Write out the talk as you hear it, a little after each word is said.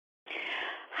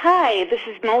Hi, this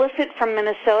is Millicent from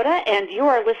Minnesota, and you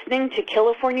are listening to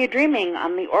California Dreaming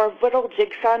on the Orbital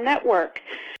Jigsaw Network.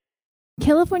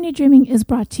 California Dreaming is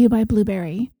brought to you by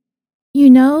Blueberry.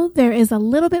 You know, there is a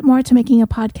little bit more to making a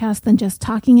podcast than just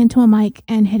talking into a mic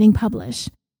and hitting publish.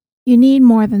 You need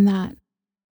more than that.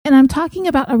 And I'm talking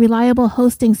about a reliable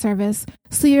hosting service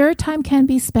so your time can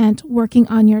be spent working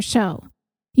on your show.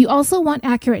 You also want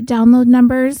accurate download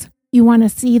numbers, you want to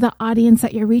see the audience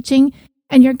that you're reaching,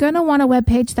 and you're going to want a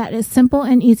webpage that is simple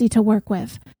and easy to work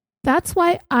with. That's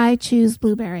why I choose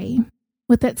Blueberry.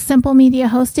 With its simple media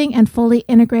hosting and fully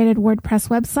integrated WordPress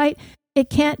website, it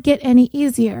can't get any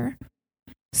easier.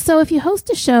 So if you host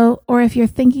a show or if you're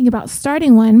thinking about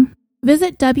starting one,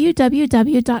 visit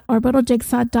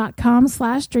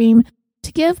www.orbitaljigsaw.com/dream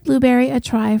to give Blueberry a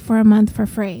try for a month for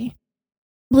free.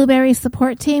 Blueberry's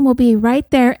support team will be right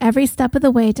there every step of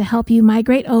the way to help you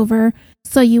migrate over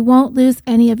so you won't lose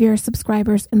any of your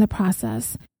subscribers in the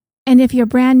process. And if you're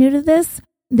brand new to this,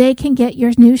 they can get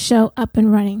your new show up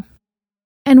and running.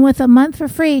 And with a month for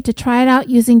free to try it out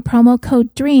using promo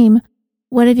code DREAM,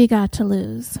 what have you got to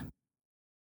lose?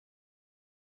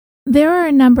 There are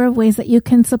a number of ways that you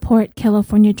can support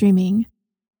California Dreaming.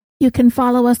 You can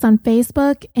follow us on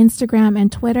Facebook, Instagram,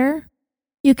 and Twitter.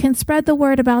 You can spread the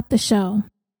word about the show.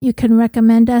 You can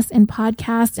recommend us in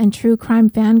podcast and true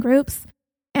crime fan groups.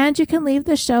 And you can leave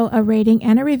the show a rating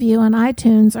and a review on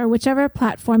iTunes or whichever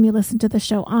platform you listen to the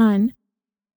show on.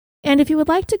 And if you would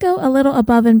like to go a little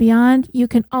above and beyond, you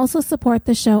can also support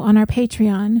the show on our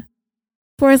Patreon.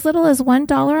 For as little as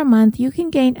 $1 a month, you can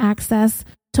gain access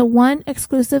to one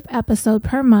exclusive episode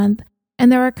per month,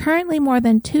 and there are currently more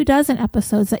than 24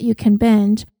 episodes that you can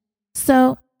binge,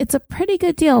 so it's a pretty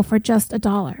good deal for just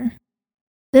 $1.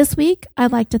 This week,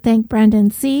 I'd like to thank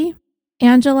Brendan C.,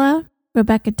 Angela,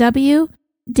 Rebecca W.,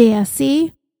 Dea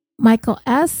C., Michael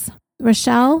S.,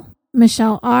 Rochelle,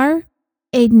 Michelle R.,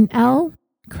 Aiden L.,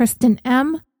 Kristen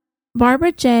M.,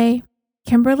 Barbara J.,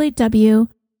 Kimberly W.,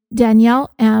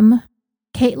 Danielle M.,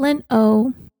 Caitlin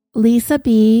O., Lisa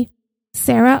B.,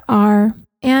 Sarah R.,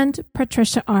 and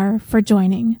Patricia R. for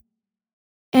joining.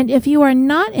 And if you are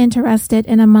not interested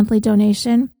in a monthly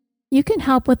donation, you can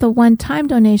help with a one-time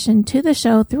donation to the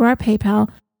show through our PayPal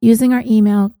using our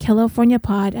email,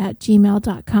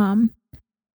 californiapod@gmail.com.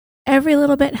 Every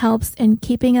little bit helps in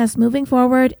keeping us moving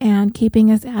forward and keeping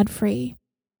us ad-free.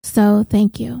 So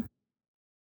thank you.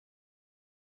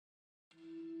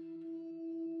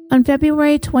 On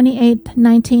February 28,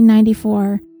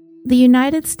 1994, the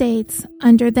United States,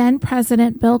 under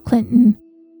then-President Bill Clinton,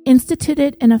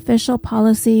 instituted an official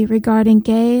policy regarding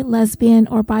gay, lesbian,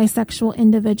 or bisexual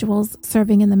individuals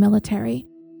serving in the military,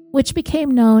 which became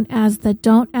known as the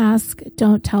Don't Ask,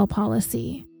 Don't Tell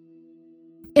policy.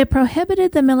 It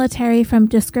prohibited the military from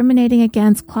discriminating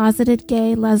against closeted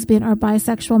gay, lesbian, or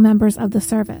bisexual members of the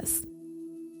service.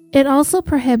 It also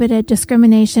prohibited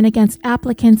discrimination against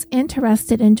applicants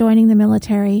interested in joining the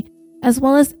military, as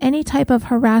well as any type of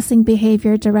harassing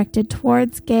behavior directed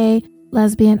towards gay,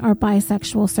 lesbian, or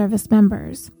bisexual service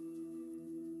members.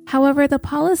 However, the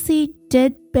policy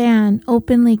did ban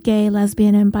openly gay,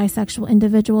 lesbian, and bisexual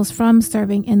individuals from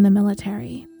serving in the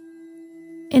military.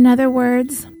 In other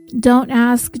words, Don't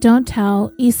Ask, Don't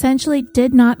Tell essentially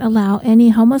did not allow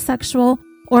any homosexual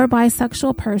or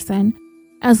bisexual person,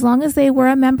 as long as they were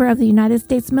a member of the United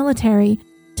States military,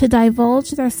 to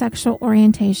divulge their sexual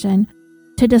orientation,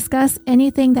 to discuss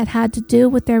anything that had to do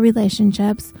with their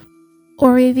relationships,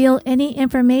 or reveal any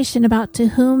information about to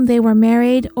whom they were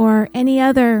married or any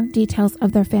other details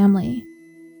of their family.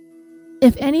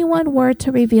 If anyone were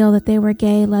to reveal that they were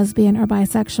gay, lesbian, or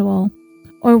bisexual,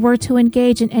 or were to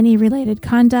engage in any related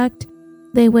conduct,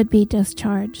 they would be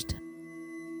discharged.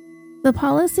 The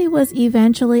policy was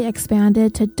eventually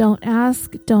expanded to Don't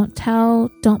Ask, Don't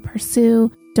Tell, Don't Pursue,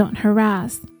 Don't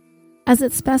Harass, as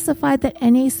it specified that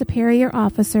any superior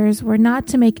officers were not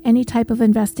to make any type of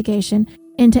investigation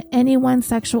into anyone's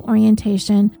sexual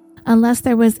orientation unless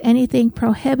there was anything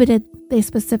prohibited they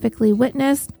specifically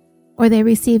witnessed or they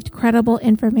received credible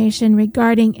information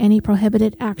regarding any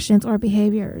prohibited actions or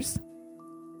behaviors.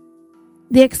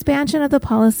 The expansion of the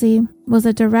policy was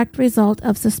a direct result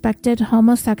of suspected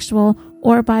homosexual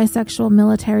or bisexual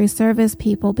military service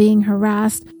people being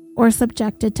harassed or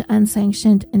subjected to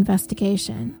unsanctioned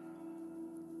investigation.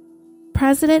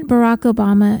 President Barack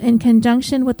Obama, in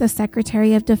conjunction with the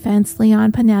Secretary of Defense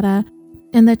Leon Panetta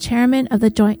and the Chairman of the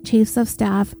Joint Chiefs of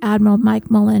Staff Admiral Mike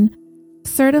Mullen,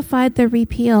 certified the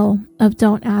repeal of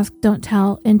Don't Ask, Don't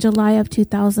Tell in July of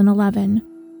 2011,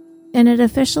 and it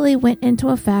officially went into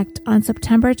effect on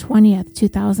September 20th,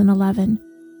 2011,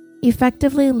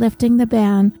 effectively lifting the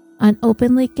ban on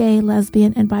openly gay,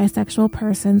 lesbian, and bisexual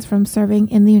persons from serving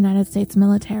in the United States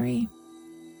military.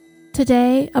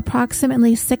 Today,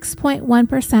 approximately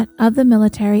 6.1% of the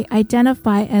military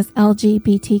identify as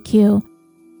LGBTQ,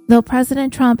 though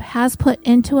President Trump has put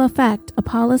into effect a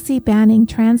policy banning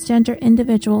transgender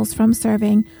individuals from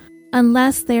serving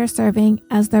unless they are serving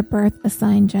as their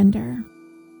birth-assigned gender.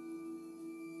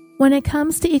 When it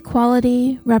comes to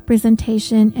equality,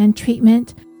 representation, and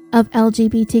treatment of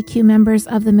LGBTQ members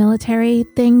of the military,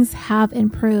 things have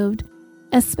improved,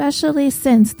 especially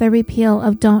since the repeal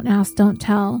of Don't Ask, Don't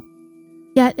Tell.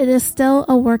 Yet it is still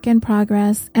a work in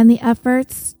progress, and the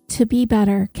efforts to be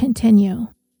better continue.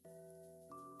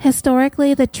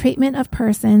 Historically, the treatment of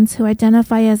persons who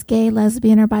identify as gay,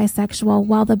 lesbian, or bisexual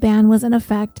while the ban was in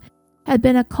effect had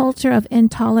been a culture of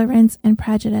intolerance and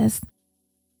prejudice,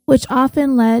 which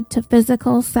often led to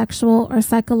physical, sexual, or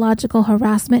psychological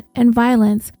harassment and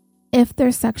violence if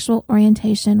their sexual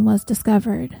orientation was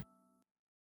discovered.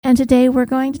 And today we're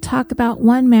going to talk about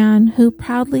one man who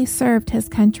proudly served his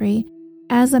country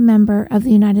as a member of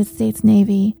the United States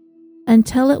Navy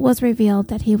until it was revealed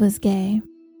that he was gay.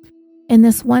 In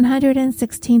this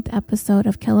 116th episode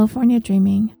of California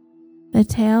Dreaming, the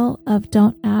tale of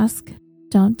Don't Ask,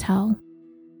 Don't Tell.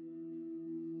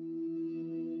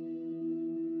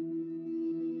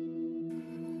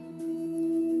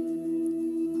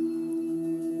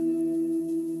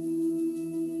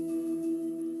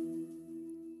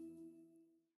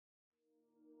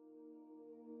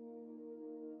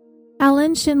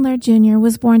 Alan Schindler Jr.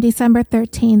 was born December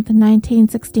 13,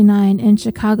 1969 in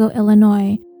Chicago,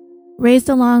 Illinois, raised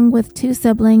along with two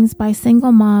siblings by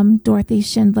single mom Dorothy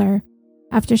Schindler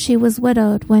after she was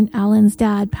widowed when Alan's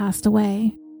dad passed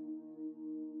away.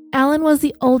 Alan was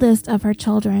the oldest of her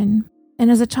children, and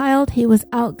as a child he was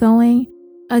outgoing,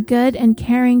 a good and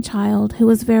caring child who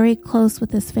was very close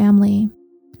with his family.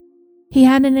 He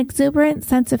had an exuberant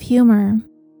sense of humor,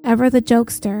 ever the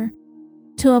jokester.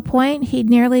 To a point, he'd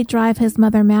nearly drive his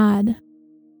mother mad.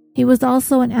 He was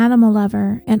also an animal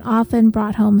lover and often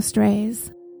brought home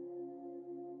strays.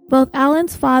 Both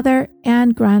Alan's father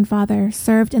and grandfather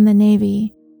served in the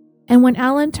Navy, and when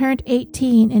Alan turned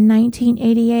 18 in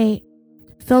 1988,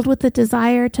 filled with the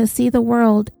desire to see the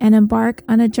world and embark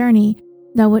on a journey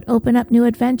that would open up new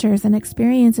adventures and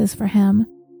experiences for him,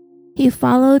 he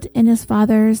followed in his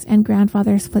father's and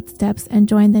grandfather's footsteps and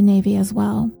joined the Navy as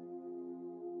well.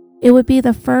 It would be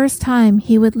the first time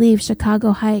he would leave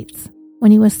Chicago Heights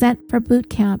when he was sent for boot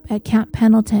camp at Camp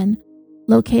Pendleton,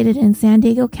 located in San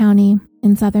Diego County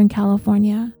in Southern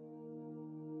California.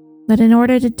 But in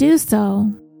order to do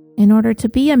so, in order to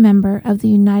be a member of the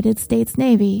United States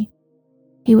Navy,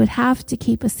 he would have to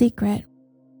keep a secret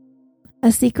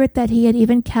that he had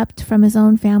even kept from his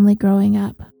own family growing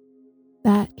up,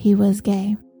 that he was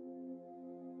gay.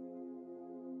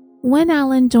 When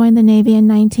Alan joined the Navy in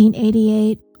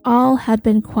 1988, all had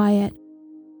been quiet,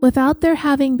 without there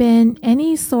having been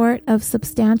any sort of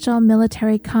substantial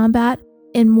military combat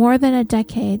in more than a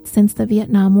decade since the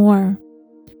Vietnam War.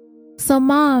 So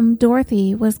Mom,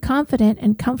 Dorothy, was confident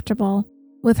and comfortable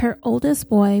with her oldest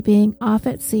boy being off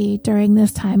at sea during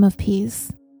this time of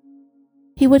peace.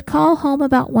 He would call home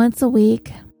about once a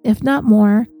week, if not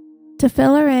more, to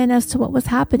fill her in as to what was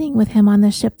happening with him on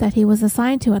the ship that he was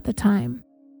assigned to at the time.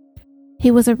 He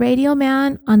was a radio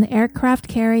man on the aircraft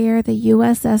carrier, the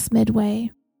USS Midway.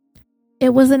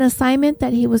 It was an assignment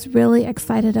that he was really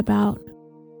excited about.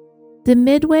 The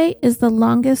Midway is the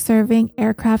longest-serving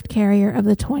aircraft carrier of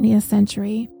the 20th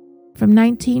century, from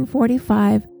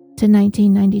 1945 to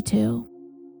 1992.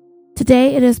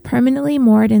 Today, it is permanently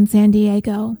moored in San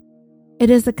Diego.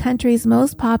 It is the country's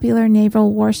most popular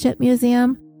naval warship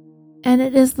museum, and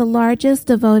it is the largest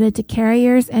devoted to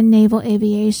carriers and naval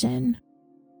aviation.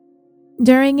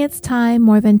 During its time,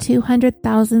 more than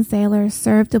 200,000 sailors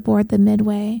served aboard the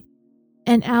Midway,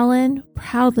 and Alan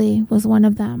proudly was one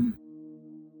of them.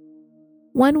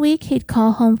 One week he'd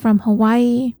call home from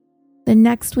Hawaii, the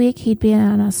next week he'd be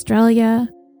in Australia.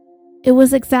 It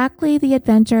was exactly the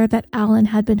adventure that Alan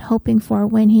had been hoping for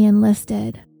when he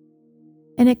enlisted.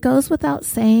 And it goes without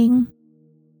saying,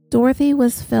 Dorothy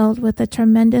was filled with a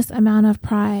tremendous amount of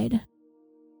pride.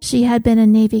 She had been a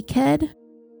Navy kid,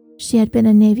 she had been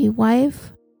a Navy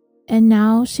wife, and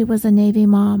now she was a Navy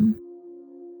mom.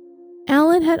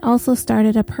 Alan had also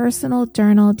started a personal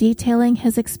journal detailing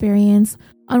his experience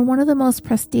on one of the most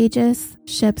prestigious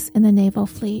ships in the naval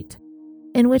fleet,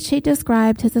 in which he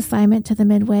described his assignment to the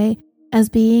Midway as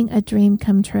being a dream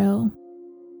come true.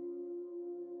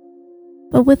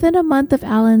 But within a month of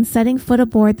Alan setting foot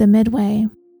aboard the Midway,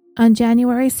 on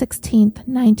January 16,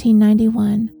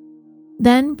 1991,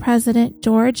 Then President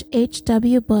George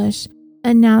H.W. Bush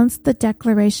announced the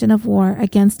declaration of war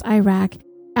against Iraq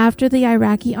after the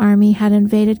Iraqi army had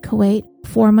invaded Kuwait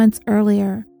 4 months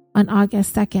earlier on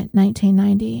August 2,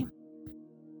 1990.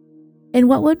 In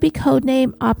what would be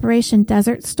codenamed Operation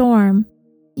Desert Storm,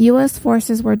 U.S.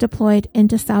 forces were deployed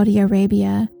into Saudi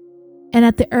Arabia, and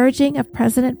at the urging of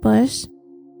President Bush,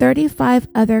 35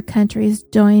 other countries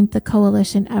joined the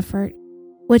coalition effort,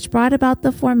 which brought about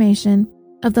the formation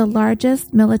of the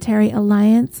largest military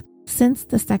alliance since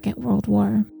the Second World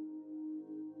War.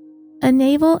 A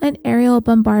naval and aerial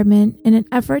bombardment in an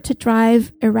effort to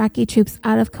drive Iraqi troops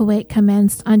out of Kuwait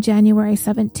commenced on January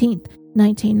 17,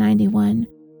 1991,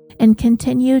 and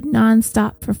continued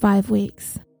non-stop for 5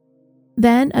 weeks.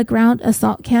 Then a ground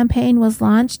assault campaign was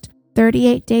launched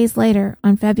 38 days later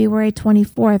on February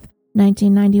 24,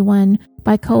 1991,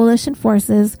 by coalition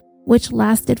forces, which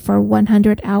lasted for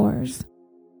 100 hours,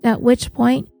 at which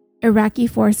point Iraqi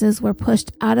forces were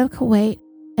pushed out of Kuwait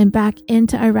and back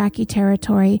into Iraqi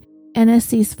territory, and a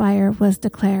ceasefire was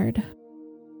declared.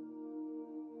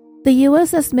 The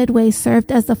USS Midway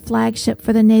served as the flagship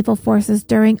for the naval forces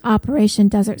during Operation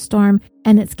Desert Storm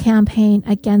and its campaign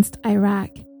against Iraq,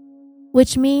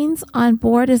 which means on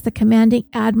board is the commanding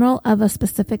admiral of a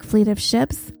specific fleet of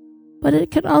ships, but it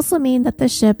could also mean that the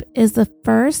ship is the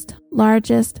first,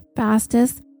 largest,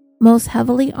 fastest, most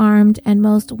heavily armed, and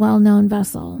most well-known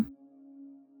vessel.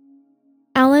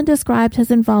 Allen described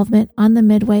his involvement on the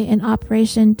Midway in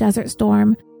Operation Desert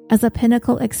Storm as a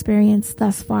pinnacle experience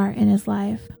thus far in his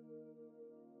life.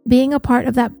 Being a part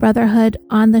of that brotherhood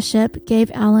on the ship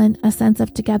gave Allen a sense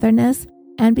of togetherness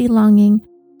and belonging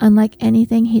unlike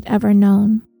anything he'd ever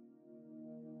known.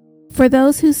 For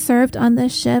those who served on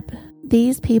this ship,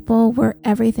 these people were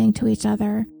everything to each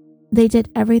other. They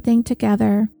did everything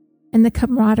together, and the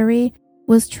camaraderie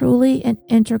was truly an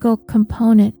integral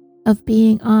component of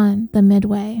being on the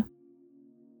Midway.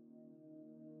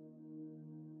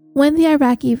 When the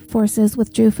Iraqi forces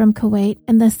withdrew from Kuwait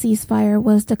and the ceasefire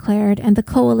was declared and the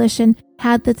coalition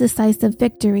had the decisive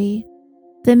victory,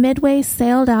 the Midway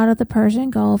sailed out of the Persian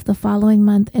Gulf the following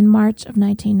month in March of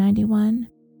 1991.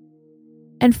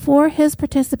 And for his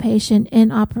participation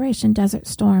in Operation Desert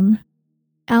Storm,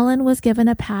 Allen was given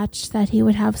a patch that he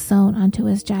would have sewn onto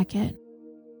his jacket.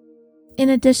 In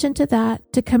addition to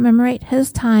that, to commemorate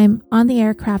his time on the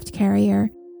aircraft carrier,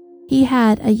 he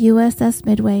had a USS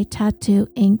Midway tattoo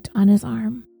inked on his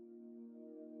arm.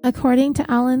 According to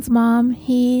Allen's mom,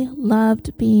 he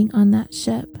loved being on that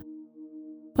ship.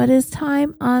 But his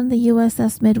time on the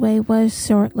USS Midway was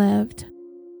short-lived.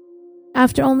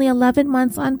 After only 11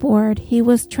 months on board, he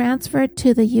was transferred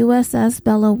to the USS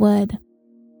Belleau Wood,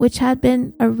 which had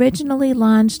been originally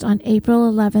launched on April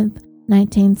 11,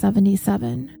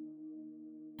 1977.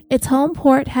 Its home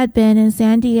port had been in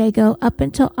San Diego up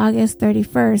until August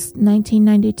 31,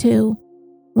 1992,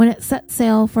 when it set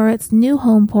sail for its new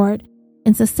home port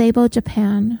in Sasebo,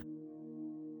 Japan.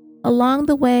 Along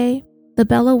the way, the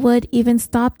Belleau Wood even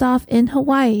stopped off in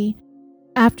Hawaii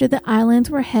after the islands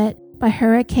were hit by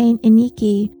Hurricane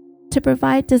Iniki to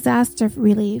provide disaster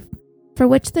relief, for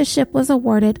which the ship was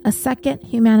awarded a second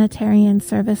Humanitarian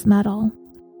Service Medal.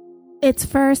 Its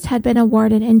first had been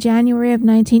awarded in January of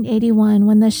 1981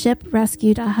 when the ship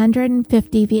rescued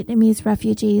 150 Vietnamese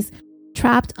refugees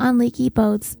trapped on leaky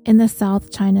boats in the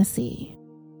South China Sea.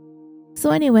 So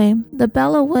anyway, the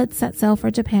Belleau Wood set sail for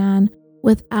Japan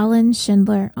with Allen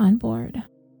Schindler on board.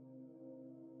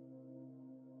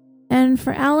 And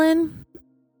for Allen,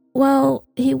 well,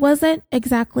 he wasn't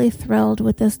exactly thrilled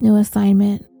with this new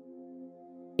assignment.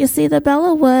 You see, the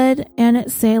Belleau Wood and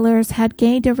its sailors had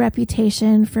gained a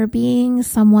reputation for being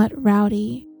somewhat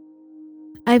rowdy.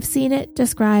 I've seen it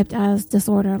described as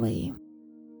disorderly.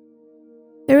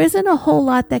 There isn't a whole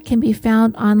lot that can be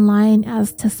found online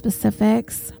as to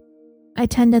specifics. I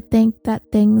tend to think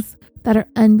that things that are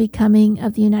unbecoming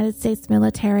of the United States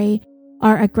military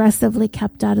are aggressively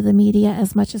kept out of the media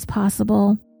as much as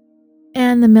possible.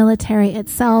 And the military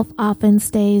itself often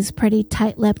stays pretty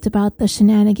tight-lipped about the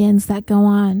shenanigans that go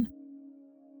on.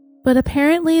 But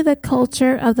apparently the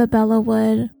culture of the Belleau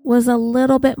Wood was a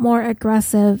little bit more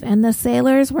aggressive, and the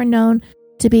sailors were known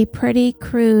to be pretty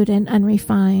crude and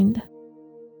unrefined.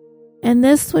 And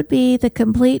this would be the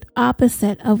complete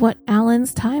opposite of what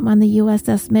Allen's time on the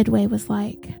USS Midway was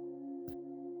like.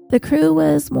 The crew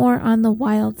was more on the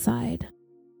wild side.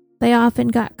 They often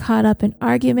got caught up in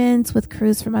arguments with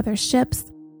crews from other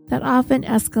ships that often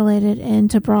escalated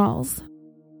into brawls.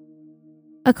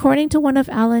 According to one of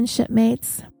Allen's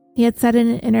shipmates, he had said in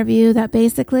an interview that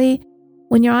basically,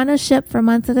 when you're on a ship for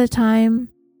months at a time,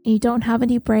 you don't have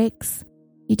any breaks,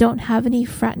 You don't have any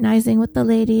fraternizing with the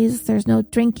ladies. There's no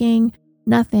drinking,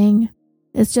 nothing.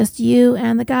 It's just you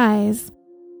and the guys.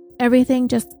 Everything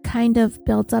just kind of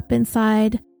builds up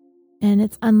inside, and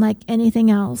it's unlike anything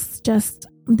else, just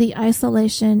the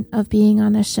isolation of being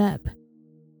on a ship.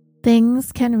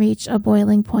 Things can reach a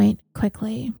boiling point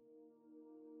quickly.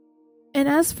 And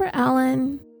as for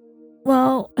Alan,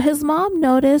 well, his mom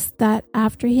noticed that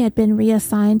after he had been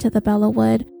reassigned to the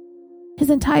Bellawood, his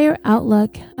entire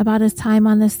outlook about his time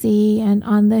on the sea and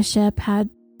on the ship had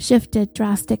shifted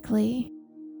drastically.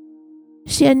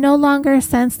 She had no longer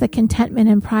sensed the contentment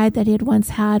and pride that he had once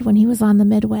had when he was on the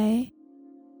Midway.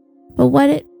 But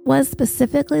what it was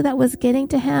specifically that was getting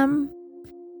to him,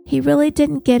 he really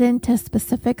didn't get into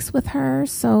specifics with her,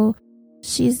 so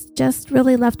she's just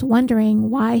really left wondering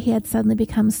why he had suddenly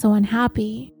become so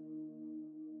unhappy.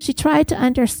 She tried to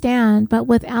understand, but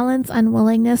with Alan's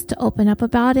unwillingness to open up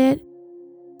about it,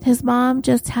 his mom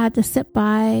just had to sit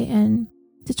by and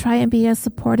to try and be as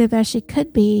supportive as she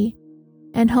could be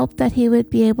and hope that he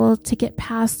would be able to get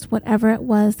past whatever it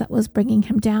was that was bringing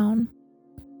him down.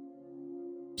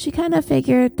 She kind of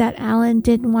figured that Alan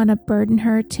didn't want to burden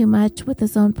her too much with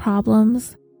his own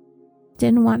problems,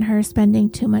 didn't want her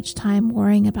spending too much time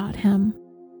worrying about him.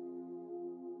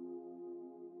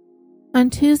 On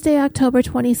Tuesday, October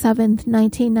 27th,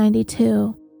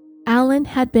 1992, Alan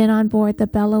had been on board the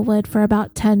Bellawood for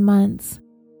about 10 months.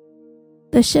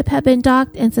 The ship had been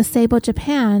docked in Sasebo,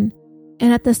 Japan,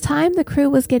 and at this time the crew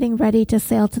was getting ready to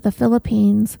sail to the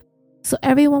Philippines, so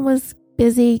everyone was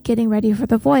busy getting ready for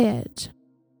the voyage.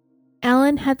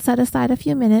 Alan had set aside a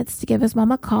few minutes to give his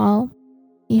mom a call.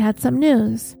 He had some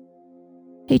news.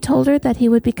 He told her that he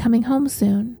would be coming home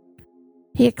soon.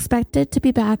 He expected to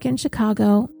be back in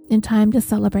Chicago in time to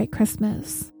celebrate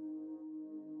Christmas.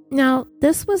 Now,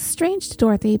 this was strange to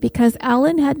Dorothy because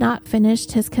Alan had not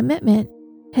finished his commitment.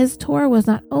 His tour was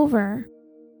not over.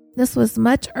 This was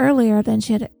much earlier than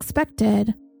she had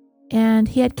expected, and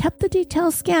he had kept the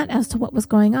details scant as to what was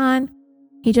going on.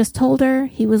 He just told her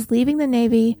he was leaving the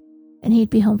Navy and he'd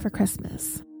be home for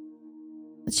Christmas.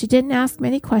 But she didn't ask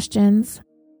many questions.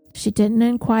 She didn't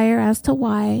inquire as to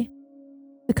why.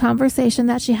 The conversation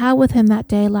that she had with him that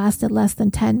day lasted less than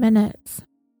 10 minutes.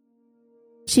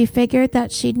 She figured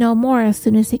that she'd know more as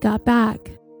soon as he got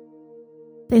back.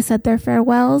 They said their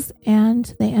farewells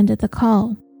and they ended the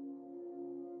call.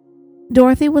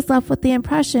 Dorothy was left with the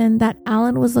impression that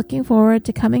Alan was looking forward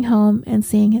to coming home and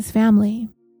seeing his family.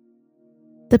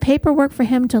 The paperwork for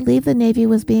him to leave the Navy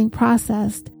was being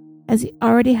processed, as he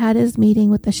already had his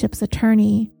meeting with the ship's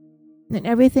attorney, and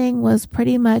everything was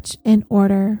pretty much in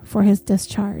order for his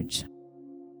discharge.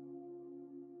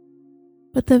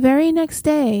 But the very next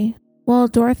day, while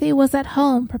Dorothy was at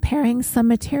home preparing some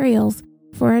materials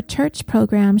for a church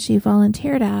program she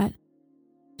volunteered at,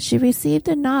 she received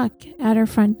a knock at her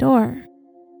front door.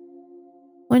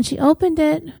 When she opened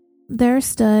it, there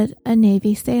stood a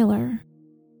Navy sailor.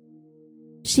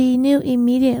 She knew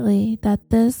immediately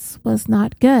that this was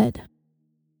not good.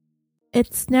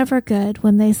 It's never good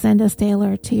when they send a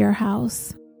sailor to your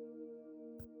house.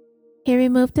 He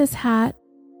removed his hat,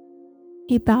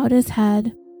 he bowed his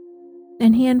head,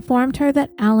 and he informed her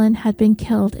that Alan had been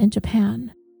killed in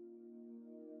Japan.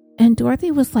 And Dorothy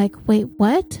was like, "Wait,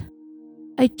 what?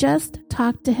 I just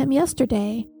talked to him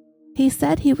yesterday. He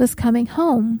said he was coming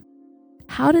home.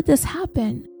 How did this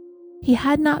happen? He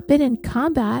had not been in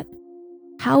combat.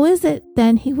 How is it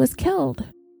then he was killed?"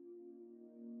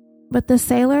 But the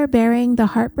sailor bearing the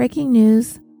heartbreaking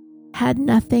news had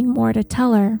nothing more to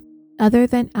tell her other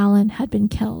than Alan had been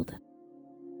killed.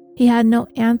 He had no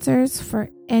answers for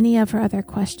any of her other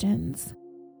questions.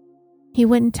 He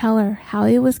wouldn't tell her how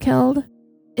he was killed,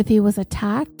 if he was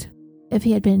attacked, if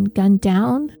he had been gunned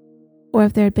down, or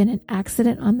if there had been an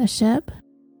accident on the ship.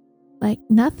 Like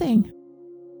nothing.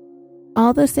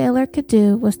 All the sailor could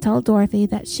do was tell Dorothy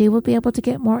that she would be able to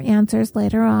get more answers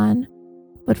later on,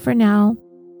 but for now,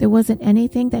 there wasn't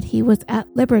anything that he was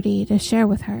at liberty to share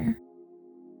with her.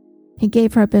 He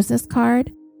gave her a business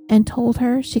card and told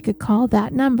her she could call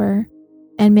that number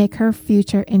and make her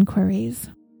future inquiries.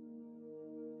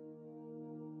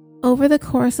 Over the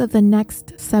course of the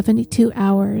next 72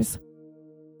 hours,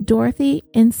 Dorothy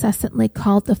incessantly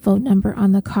called the phone number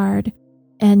on the card,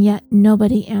 and yet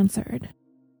nobody answered.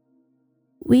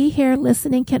 We here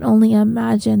listening can only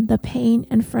imagine the pain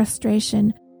and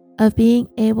frustration of being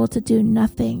able to do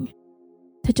nothing,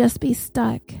 to just be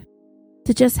stuck,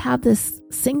 to just have this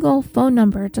single phone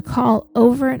number to call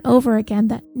over and over again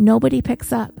that nobody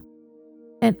picks up.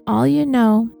 And all you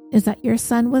know is that your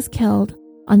son was killed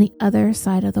on the other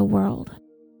side of the world.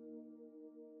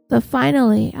 So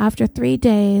finally, after 3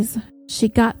 days, she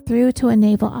got through to a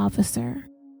naval officer.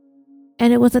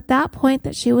 And it was at that point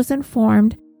that she was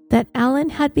informed that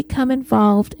Alan had become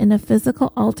involved in a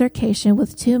physical altercation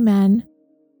with two men,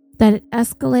 that it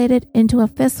escalated into a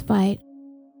fistfight,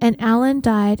 and Alan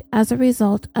died as a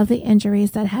result of the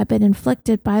injuries that had been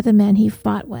inflicted by the men he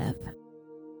fought with.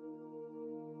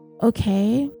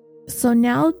 Okay, so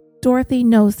now Dorothy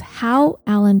knows how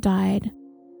Alan died,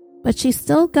 but she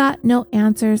still got no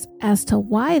answers as to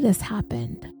why this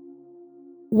happened.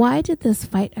 Why did this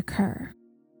fight occur?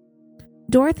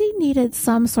 Dorothy needed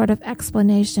some sort of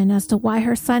explanation as to why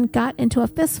her son got into a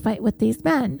fistfight with these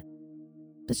men,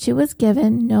 but she was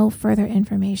given no further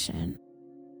information.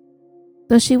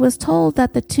 Though she was told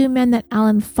that the two men that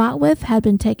Alan fought with had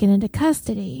been taken into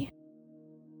custody.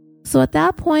 So at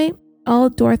that point, all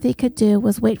Dorothy could do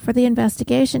was wait for the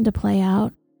investigation to play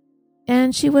out,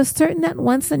 and she was certain that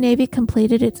once the Navy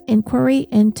completed its inquiry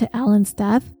into Alan's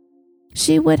death,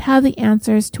 she would have the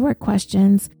answers to her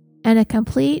questions and a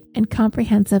complete and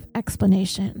comprehensive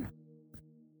explanation.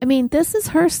 I mean, this is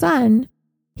her son.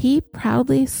 He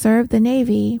proudly served the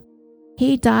Navy.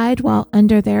 He died while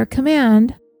under their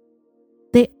command.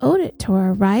 They owed it to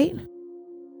her, right?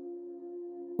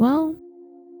 Well,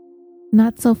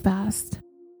 not so fast.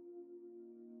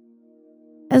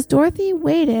 As Dorothy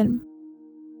waited,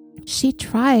 she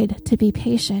tried to be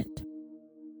patient.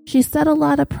 She said a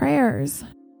lot of prayers.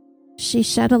 She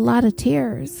shed a lot of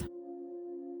tears.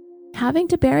 Having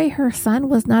to bury her son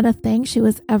was not a thing she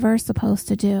was ever supposed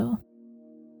to do.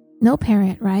 No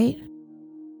parent, right?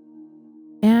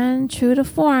 And true to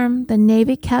form, the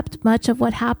Navy kept much of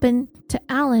what happened to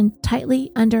Alan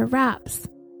tightly under wraps.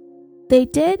 They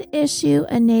did issue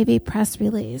a Navy press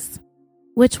release,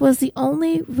 which was the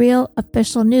only real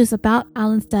official news about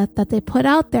Alan's death that they put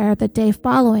out there the day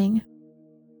following,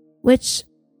 which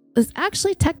was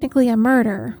actually technically a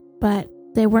murder, but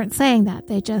they weren't saying that,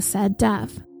 they just said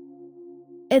death.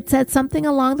 It said something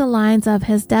along the lines of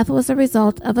his death was a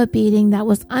result of a beating that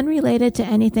was unrelated to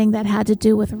anything that had to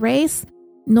do with race,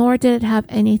 nor did it have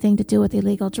anything to do with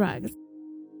illegal drugs.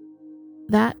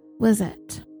 That was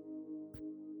it.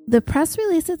 The press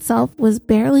release itself was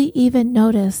barely even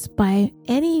noticed by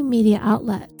any media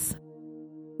outlets.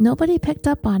 Nobody picked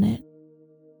up on it.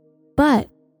 But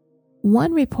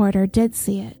one reporter did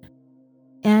see it,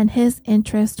 and his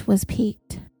interest was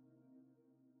piqued.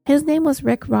 His name was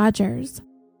Rick Rogers,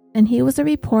 and he was a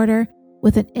reporter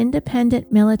with an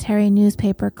independent military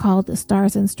newspaper called the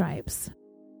Stars and Stripes.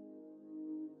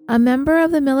 A member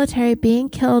of the military being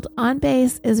killed on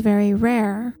base is very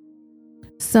rare,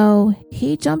 so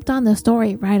he jumped on the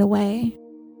story right away.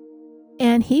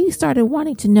 And he started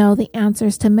wanting to know the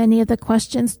answers to many of the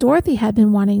questions Dorothy had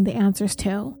been wanting the answers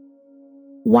to.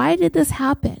 Why did this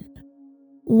happen?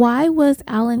 Why was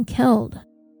Alan killed?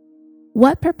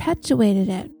 What perpetuated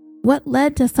it? What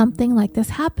led to something like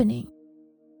this happening?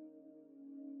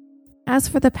 As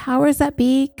for the powers that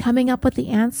be coming up with the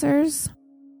answers,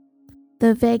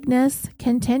 the vagueness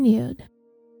continued.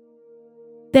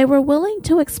 They were willing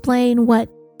to explain what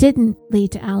didn't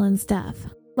lead to Alan's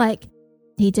death, like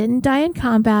he didn't die in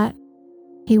combat,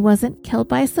 he wasn't killed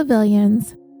by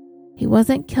civilians, he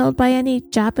wasn't killed by any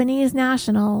Japanese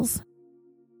nationals,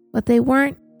 but they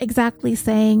weren't exactly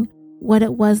saying what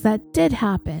it was that did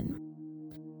happen.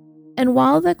 And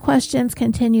while the questions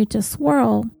continued to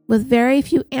swirl, with very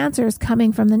few answers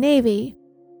coming from the Navy,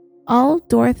 all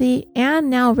Dorothy and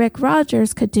now Rick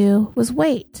Rogers could do was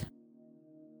wait.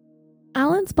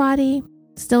 Alan's body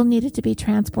still needed to be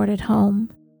transported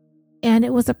home, and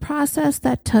it was a process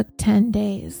that took 10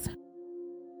 days.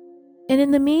 And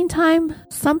in the meantime,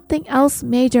 something else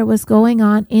major was going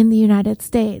on in the United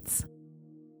States.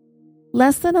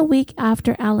 Less than a week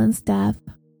after Alan's death,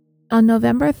 on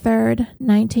November 3rd,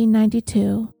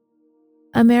 1992,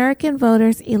 American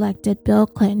voters elected Bill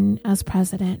Clinton as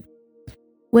president,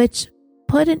 which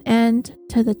put an end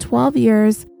to the 12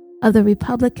 years of the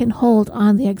Republican hold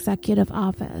on the executive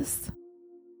office.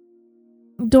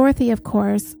 Dorothy, of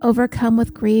course, overcome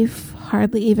with grief,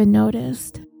 hardly even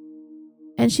noticed,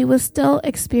 and she was still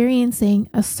experiencing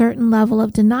a certain level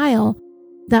of denial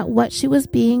that what she was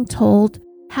being told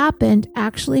happened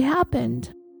actually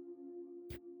happened.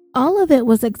 All of it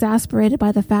was exasperated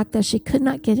by the fact that she could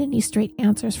not get any straight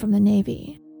answers from the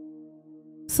Navy.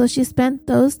 So she spent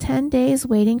those 10 days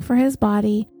waiting for his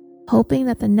body, hoping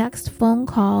that the next phone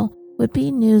call would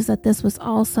be news that this was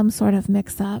all some sort of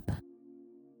mix-up.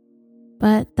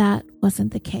 But that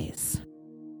wasn't the case.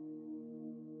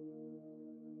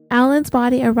 Alan's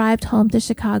body arrived home to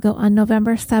Chicago on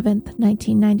November 7th,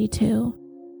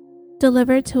 1992,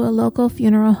 delivered to a local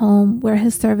funeral home where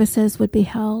his services would be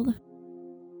held.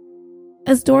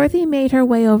 As Dorothy made her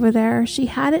way over there, she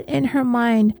had it in her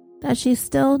mind that she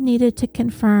still needed to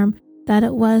confirm that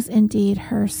it was indeed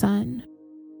her son.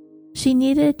 She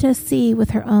needed to see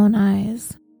with her own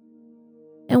eyes.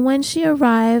 And when she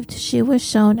arrived, she was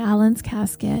shown Alan's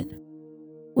casket,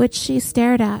 which she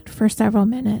stared at for several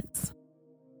minutes.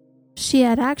 She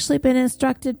had actually been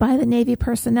instructed by the Navy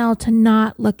personnel to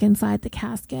not look inside the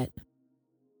casket.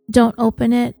 Don't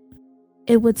open it.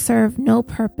 It would serve no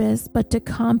purpose but to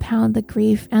compound the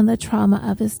grief and the trauma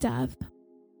of his death.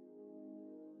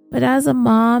 But as a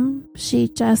mom, she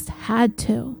just had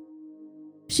to.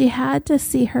 She had to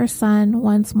see her son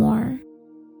once more,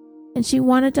 and she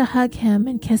wanted to hug him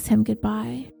and kiss him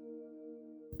goodbye.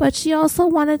 But she also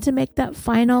wanted to make that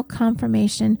final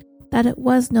confirmation that it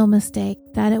was no mistake,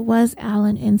 that it was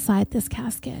Alan inside this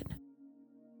casket.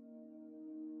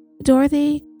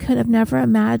 Dorothy could have never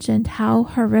imagined how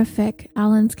horrific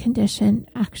Alan's condition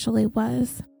actually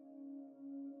was.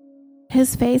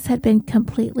 His face had been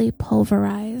completely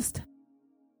pulverized,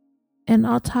 and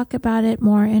I'll talk about it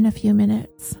more in a few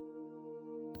minutes.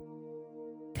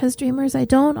 Because dreamers, I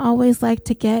don't always like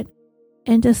to get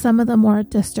into some of the more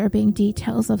disturbing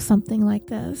details of something like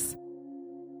this.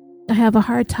 I have a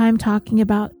hard time talking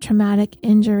about traumatic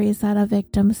injuries that a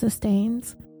victim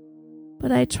sustains,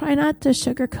 but I try not to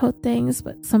sugarcoat things,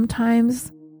 but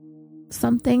sometimes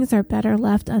some things are better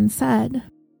left unsaid.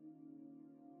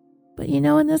 But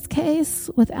in this case,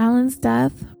 with Alan's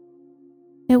death,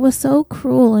 it was so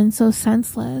cruel and so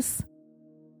senseless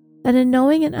that in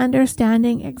knowing and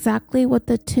understanding exactly what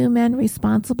the two men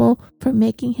responsible for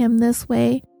making him this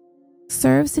way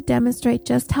serves to demonstrate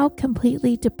just how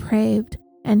completely depraved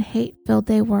and hate-filled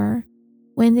they were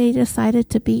when they decided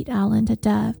to beat Alan to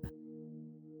death.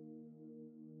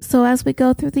 So as we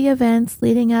go through the events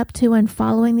leading up to and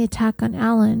following the attack on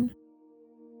Alan,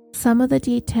 some of the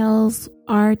details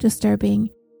are disturbing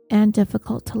and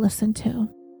difficult to listen to.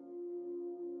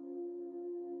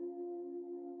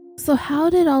 So how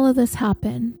did all of this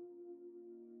happen?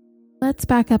 Let's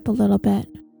back up a little bit.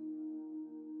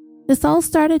 This all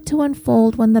started to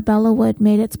unfold when the Bellawood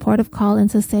made its port of call in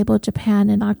Sasebo, Japan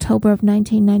in October of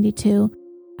 1992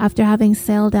 after having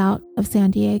sailed out of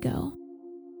San Diego.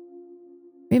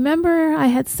 Remember, I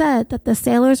had said that the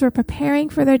sailors were preparing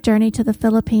for their journey to the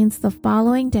Philippines the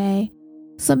following day,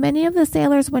 so many of the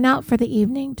sailors went out for the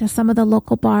evening to some of the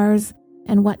local bars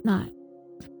and whatnot.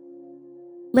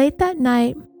 Late that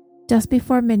night, just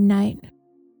before midnight,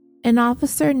 an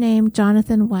officer named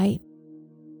Jonathan White,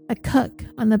 a cook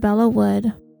on the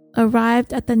Bellawood,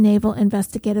 arrived at the Naval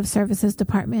Investigative Services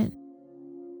Department.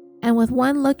 And with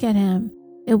one look at him,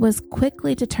 it was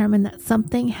quickly determined that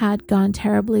something had gone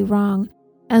terribly wrong,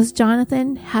 as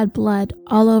Jonathan had blood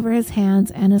all over his hands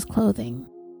and his clothing.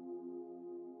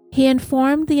 He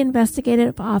informed the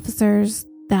investigative officers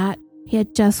that he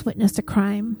had just witnessed a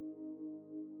crime.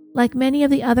 Like many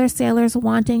of the other sailors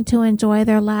wanting to enjoy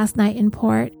their last night in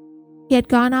port, he had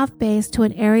gone off base to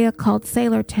an area called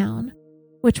Sailor Town,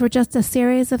 which were just a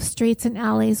series of streets and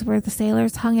alleys where the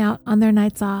sailors hung out on their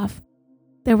nights off.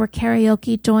 There were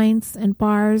karaoke joints and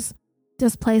bars,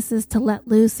 just places to let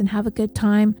loose and have a good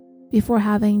time before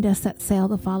having to set sail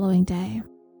the following day.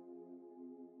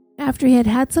 After he had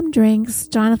had some drinks,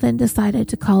 Jonathan decided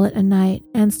to call it a night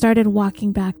and started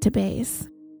walking back to base.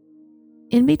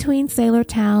 In between Sailor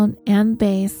Town and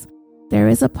base, there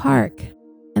is a park,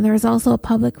 and there is also a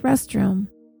public restroom,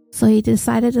 so he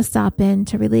decided to stop in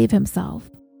to relieve himself.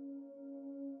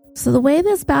 So the way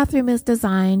this bathroom is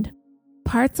designed,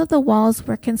 parts of the walls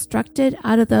were constructed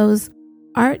out of those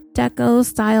Art Deco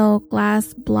style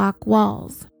glass block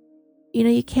walls.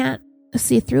 You can't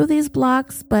see through these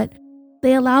blocks, but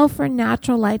they allow for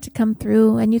natural light to come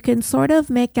through, and you can sort of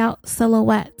make out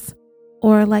silhouettes,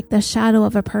 or like the shadow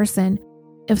of a person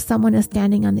if someone is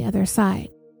standing on the other side.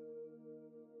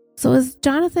 So as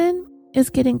Jonathan is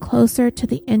getting closer to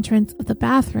the entrance of the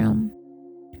bathroom,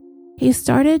 he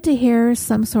started to hear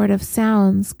some sort of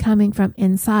sounds coming from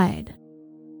inside.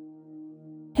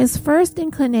 His first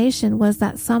inclination was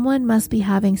that someone must be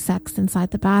having sex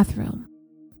inside the bathroom.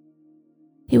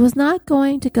 He was not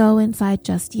going to go inside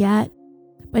just yet,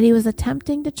 but he was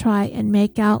attempting to try and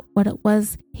make out what it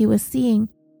was he was seeing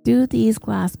through these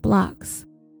glass blocks.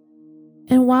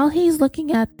 And while he's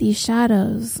looking at these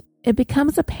shadows, it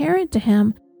becomes apparent to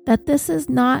him that this is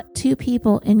not two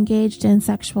people engaged in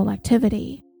sexual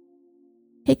activity.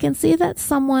 He can see that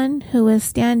someone who is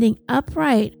standing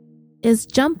upright is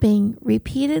jumping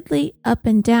repeatedly up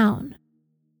and down.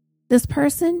 This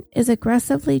person is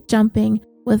aggressively jumping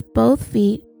with both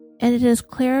feet, and it is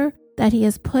clear that he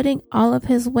is putting all of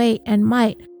his weight and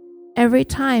might every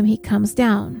time he comes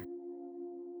down.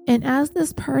 And as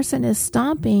this person is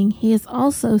stomping, he is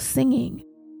also singing.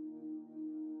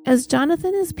 As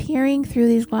Jonathan is peering through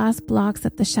these glass blocks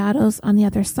at the shadows on the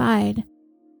other side,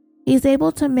 he's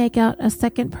able to make out a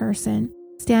second person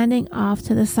standing off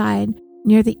to the side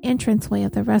near the entranceway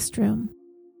of the restroom.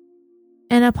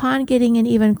 And upon getting an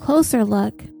even closer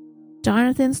look,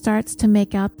 Jonathan starts to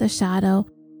make out the shadow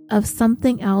of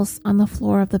something else on the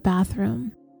floor of the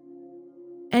bathroom.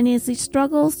 And as he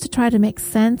struggles to try to make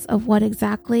sense of what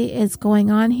exactly is going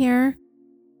on here,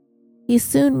 he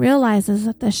soon realizes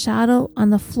that the shadow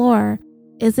on the floor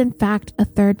is in fact a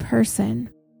third person.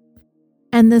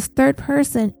 And this third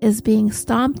person is being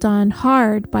stomped on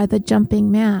hard by the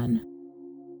jumping man.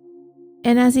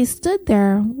 And as he stood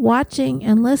there watching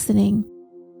and listening,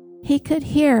 he could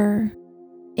hear,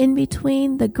 in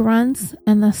between the grunts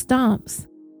and the stomps,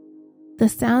 the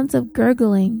sounds of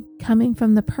gurgling coming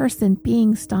from the person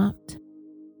being stomped.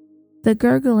 The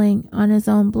gurgling on his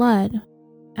own blood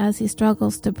as he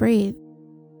struggles to breathe,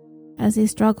 as he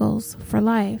struggles for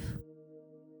life.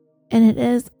 And it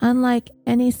is unlike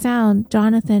any sound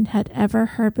Jonathan had ever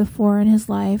heard before in his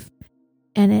life,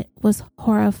 and it was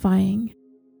horrifying.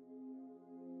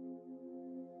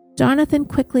 Jonathan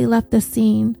quickly left the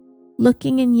scene,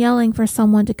 looking and yelling for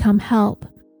someone to come help,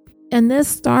 and this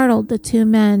startled the two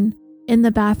men in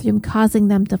the bathroom, causing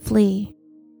them to flee.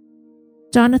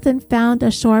 Jonathan found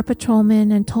a shore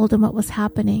patrolman and told him what was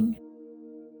happening.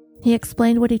 He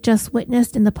explained what he just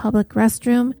witnessed in the public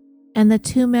restroom, and the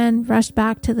two men rushed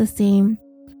back to the scene,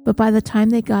 but by the time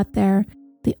they got there,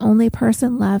 the only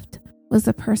person left was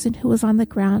the person who was on the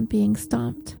ground being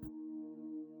stomped.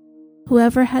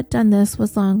 Whoever had done this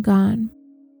was long gone.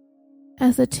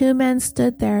 As the two men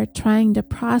stood there trying to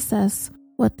process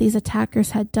what these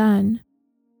attackers had done,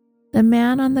 the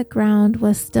man on the ground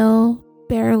was still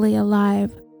barely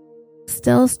alive,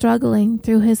 still struggling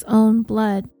through his own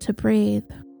blood to breathe.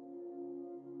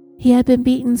 He had been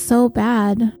beaten so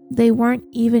bad, they weren't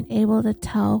even able to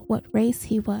tell what race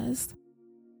he was.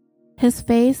 His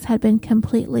face had been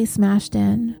completely smashed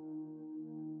in.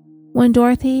 When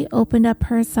Dorothy opened up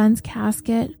her son's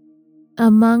casket,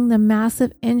 among the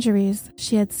massive injuries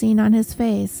she had seen on his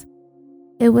face,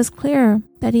 it was clear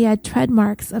that he had tread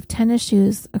marks of tennis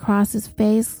shoes across his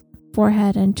face,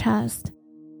 forehead, and chest.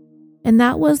 And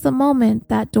that was the moment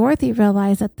that Dorothy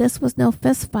realized that this was no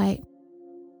fist fight.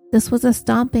 This was a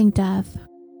stomping death,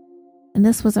 and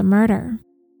this was a murder.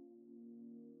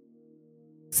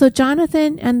 So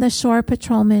Jonathan and the shore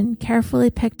patrolman carefully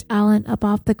picked Alan up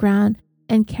off the ground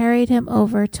and carried him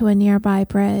over to a nearby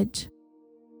bridge.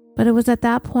 But it was at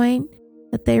that point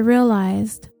that they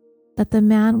realized that the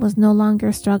man was no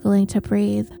longer struggling to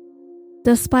breathe,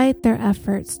 despite their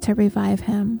efforts to revive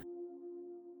him.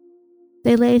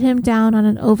 They laid him down on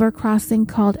an overcrossing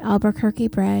called Albuquerque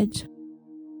Bridge,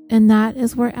 and that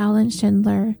is where Alan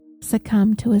Schindler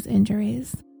succumbed to his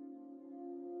injuries.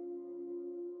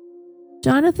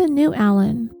 Jonathan knew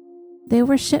Alan. They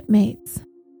were shipmates,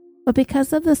 but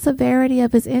because of the severity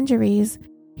of his injuries,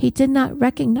 he did not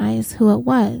recognize who it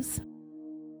was.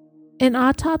 An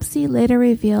autopsy later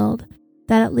revealed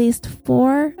that at least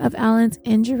 4 of Alan's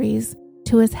injuries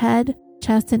to his head,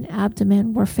 chest, and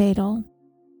abdomen were fatal.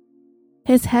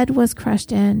 His head was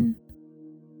crushed in,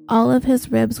 all of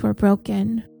his ribs were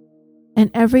broken,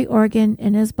 and every organ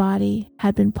in his body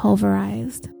had been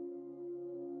pulverized.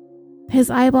 His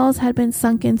eyeballs had been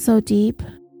sunken so deep,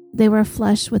 they were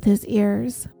flush with his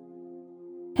ears.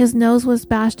 His nose was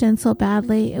bashed in so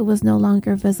badly it was no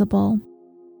longer visible.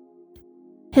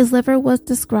 His liver was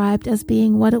described as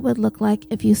being what it would look like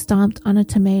if you stomped on a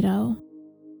tomato.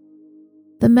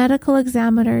 The medical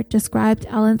examiner described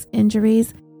Alan's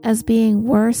injuries as being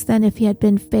worse than if he had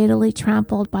been fatally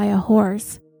trampled by a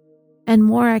horse, and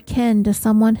more akin to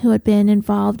someone who had been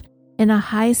involved in a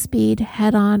high-speed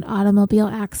head-on automobile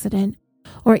accident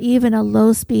or even a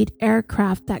low-speed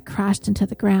aircraft that crashed into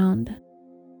the ground.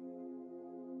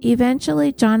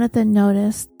 Eventually, Jonathan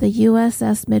noticed the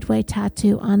USS Midway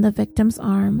tattoo on the victim's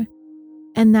arm,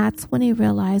 and that's when he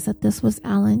realized that this was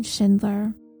Alan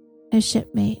Schindler, his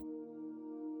shipmate.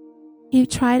 He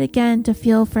tried again to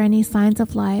feel for any signs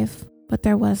of life, but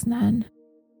there was none.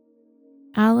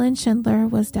 Alan Schindler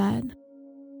was dead.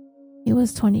 He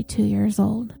was 22 years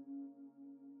old.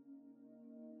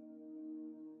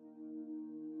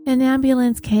 An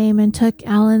ambulance came and took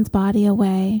Alan's body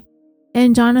away,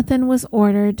 and Jonathan was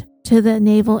ordered to the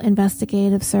Naval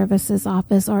Investigative Services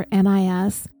Office, or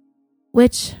NIS,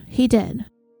 which he did.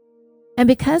 And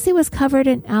because he was covered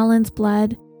in Alan's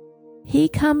blood, he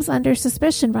comes under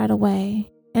suspicion right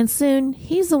away, and soon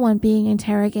he's the one being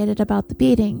interrogated about the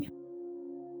beating.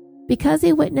 Because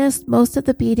he witnessed most of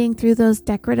the beating through those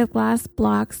decorative glass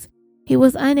blocks, he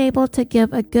was unable to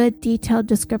give a good detailed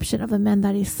description of the men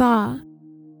that he saw.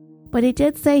 But he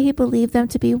did say he believed them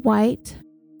to be white,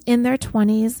 in their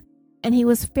 20s, and he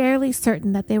was fairly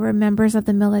certain that they were members of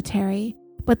the military,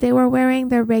 but they were wearing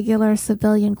their regular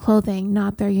civilian clothing,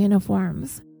 not their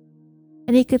uniforms.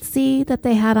 And he could see that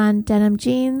they had on denim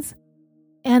jeans,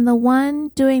 and the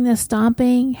one doing the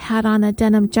stomping had on a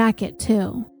denim jacket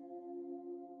too.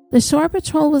 The Shore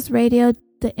Patrol was radioed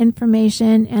the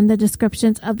information and the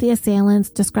descriptions of the assailants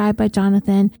described by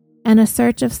Jonathan, and a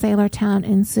search of Sailortown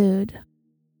ensued.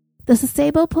 The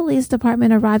Sasebo Police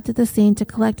Department arrived at the scene to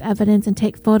collect evidence and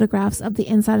take photographs of the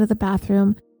inside of the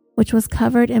bathroom, which was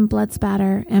covered in blood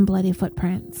spatter and bloody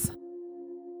footprints.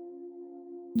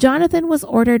 Jonathan was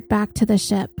ordered back to the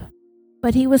ship,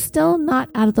 but he was still not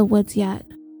out of the woods yet.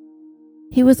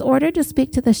 He was ordered to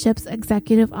speak to the ship's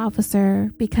executive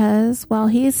officer because, well,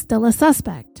 he's still a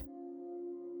suspect.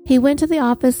 He went to the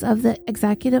office of the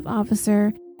executive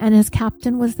officer, and his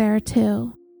captain was there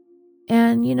too.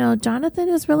 And, Jonathan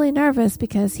is really nervous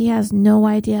because he has no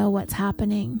idea what's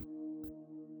happening.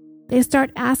 They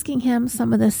start asking him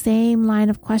some of the same line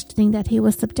of questioning that he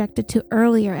was subjected to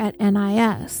earlier at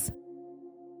NIS.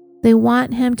 They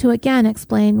want him to again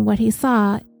explain what he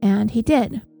saw, and he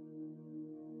did.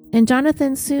 And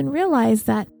Jonathan soon realized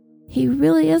that he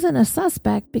really isn't a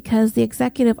suspect because the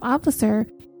executive officer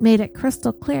made it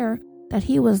crystal clear that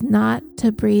he was not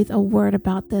to breathe a word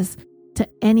about this to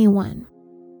anyone.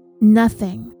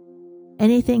 Nothing.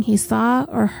 Anything he saw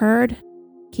or heard,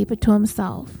 keep it to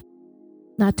himself.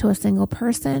 Not to a single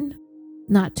person,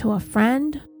 not to a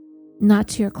friend, not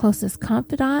to your closest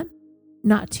confidant,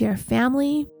 not to your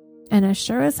family, and as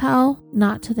sure as hell,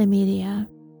 not to the media.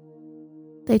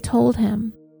 They told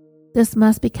him, this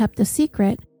must be kept a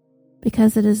secret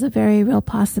because it is a very real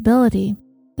possibility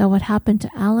that what happened to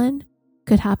Alan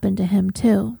could happen to him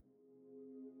too.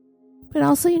 But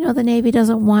also, the Navy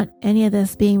doesn't want any of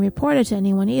this being reported to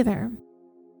anyone either.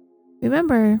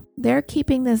 Remember, they're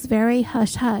keeping this very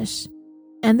hush-hush,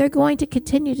 and they're going to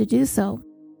continue to do so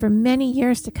for many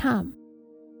years to come.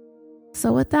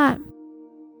 So with that,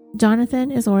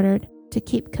 Jonathan is ordered to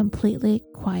keep completely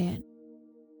quiet.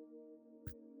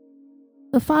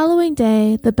 The following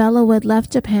day, the Bellawood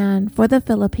left Japan for the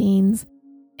Philippines,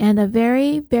 and a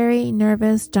very, very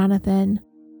nervous Jonathan,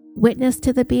 witness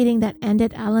to the beating that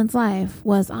ended Alan's life,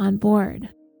 was on board.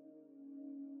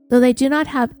 Though they do not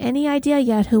have any idea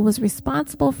yet who was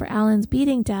responsible for Alan's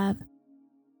beating death,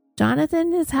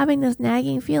 Jonathan is having this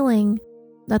nagging feeling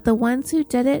that the ones who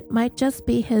did it might just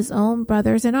be his own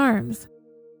brothers in arms,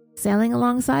 sailing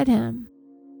alongside him.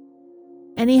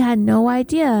 And he had no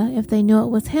idea if they knew it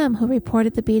was him who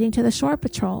reported the beating to the Shore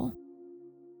Patrol.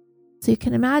 So you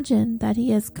can imagine that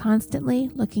he is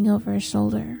constantly looking over his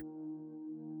shoulder.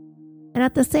 And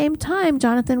at the same time,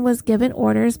 Jonathan was given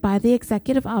orders by the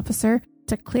executive officer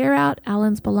to clear out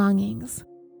Alan's belongings.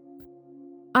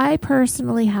 I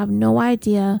personally have no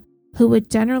idea who would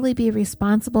generally be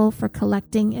responsible for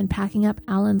collecting and packing up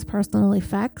Alan's personal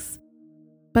effects,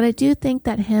 but I do think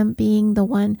that him being the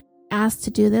one asked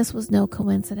to do this was no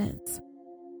coincidence,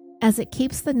 as it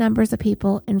keeps the numbers of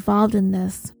people involved in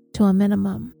this to a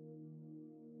minimum.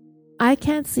 I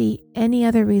can't see any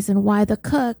other reason why the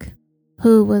cook,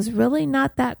 who was really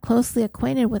not that closely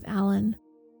acquainted with Alan,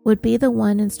 would be the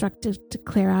one instructed to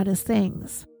clear out his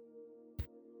things.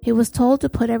 He was told to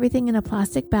put everything in a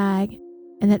plastic bag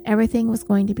and that everything was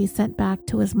going to be sent back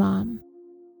to his mom.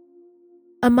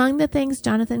 Among the things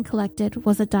Jonathan collected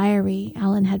was a diary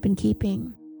Alan had been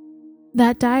keeping.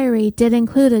 That diary did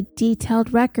include a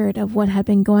detailed record of what had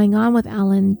been going on with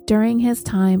Alan during his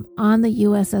time on the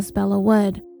USS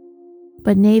Bellawood,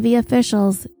 but Navy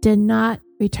officials did not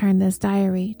return this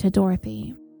diary to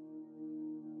Dorothy.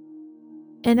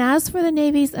 And as for the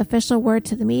Navy's official word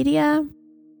to the media,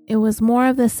 it was more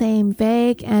of the same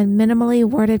vague and minimally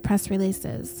worded press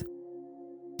releases.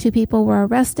 2 people were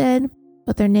arrested,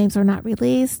 but their names were not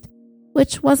released,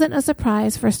 which wasn't a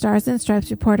surprise for Stars and Stripes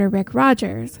reporter Rick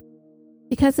Rogers,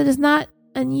 because it is not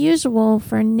unusual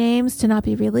for names to not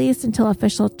be released until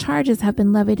official charges have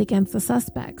been levied against the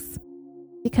suspects,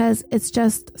 because it's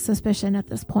just suspicion at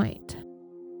this point.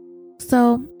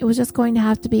 So it was just going to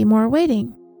have to be more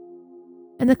waiting.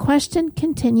 And the question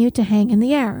continued to hang in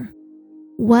the air.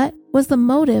 What was the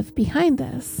motive behind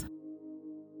this?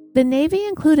 The Navy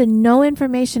included no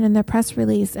information in their press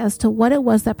release as to what it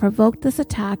was that provoked this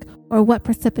attack or what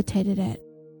precipitated it.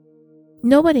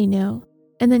 Nobody knew,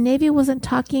 and the Navy wasn't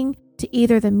talking to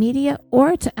either the media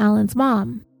or to Alan's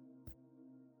mom.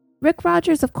 Rick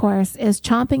Rogers, of course, is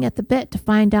chomping at the bit to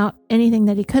find out anything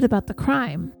that he could about the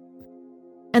crime.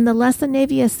 And the less the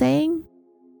Navy is saying,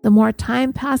 the more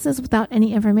time passes without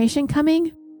any information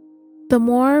coming, the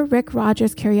more Rick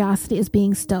Rogers' curiosity is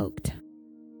being stoked.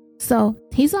 So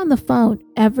he's on the phone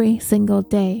every single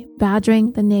day,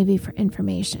 badgering the Navy for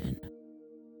information.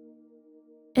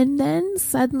 And then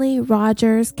suddenly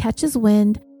Rogers catches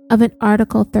wind of an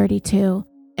Article 32,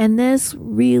 and this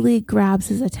really grabs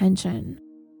his attention.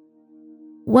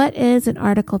 What is an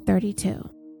Article 32?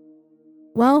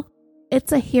 Well,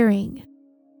 it's a hearing.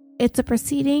 It's a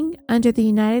proceeding under the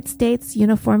United States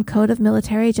Uniform Code of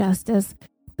Military Justice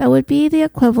that would be the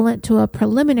equivalent to a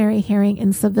preliminary hearing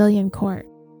in civilian court.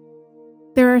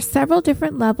 There are several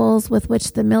different levels with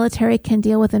which the military can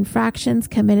deal with infractions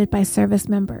committed by service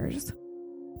members.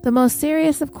 The most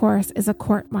serious, of course, is a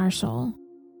court-martial.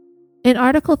 An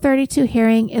Article 32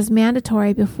 hearing is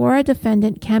mandatory before a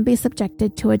defendant can be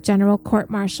subjected to a general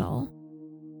court-martial.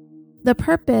 The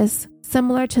purpose,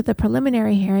 similar to the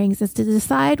preliminary hearings, is to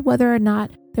decide whether or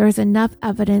not there is enough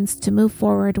evidence to move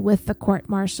forward with the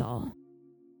court-martial.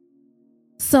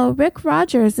 So Rick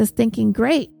Rogers is thinking,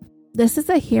 great, this is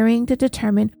a hearing to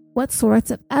determine what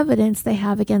sorts of evidence they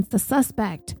have against the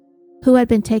suspect, who had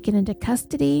been taken into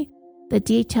custody. The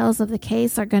details of the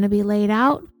case are going to be laid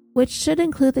out, which should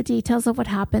include the details of what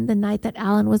happened the night that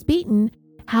Alan was beaten,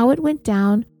 how it went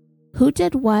down, who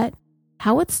did what,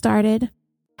 how it started,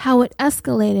 how it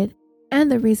escalated, and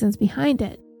the reasons behind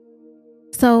it.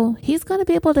 So he's going to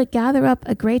be able to gather up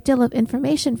a great deal of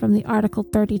information from the Article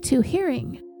 32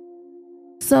 hearing.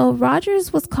 So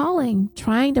Rogers was calling,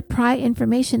 trying to pry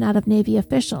information out of Navy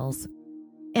officials.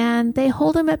 And they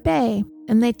hold him at bay,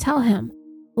 and they tell him,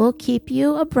 we'll keep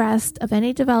you abreast of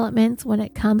any developments when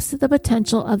it comes to the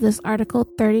potential of this Article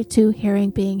 32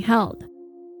 hearing being held.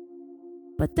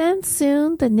 But then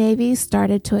soon the Navy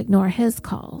started to ignore his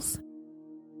calls,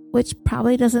 which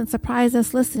probably doesn't surprise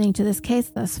us listening to this case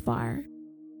thus far.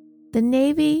 The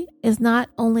Navy is not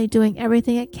only doing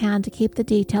everything it can to keep the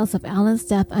details of Alan's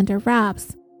death under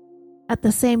wraps, at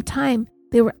the same time,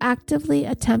 they were actively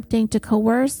attempting to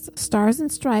coerce Stars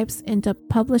and Stripes into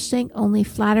publishing only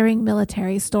flattering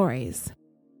military stories.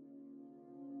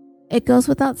 It goes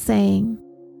without saying,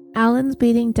 Alan's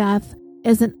beating death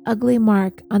is an ugly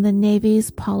mark on the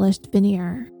Navy's polished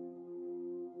veneer.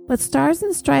 But Stars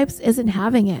and Stripes isn't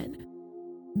having it.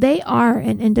 They are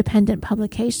an independent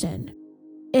publication.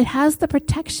 It has the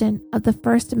protection of the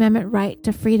First Amendment right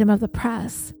to freedom of the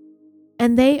press,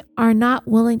 and they are not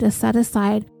willing to set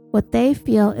aside what they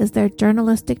feel is their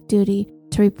journalistic duty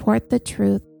to report the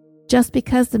truth just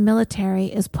because the military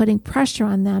is putting pressure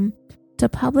on them to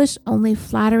publish only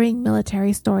flattering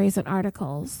military stories and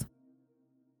articles.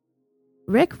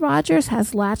 Rick Rogers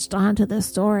has latched on to this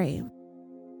story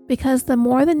because the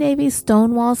more the Navy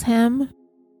stonewalls him,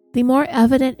 the more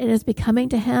evident it is becoming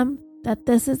to him that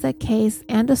this is a case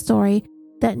and a story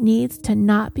that needs to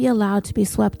not be allowed to be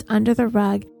swept under the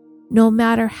rug no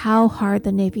matter how hard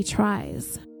the Navy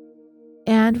tries.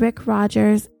 And Rick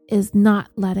Rogers is not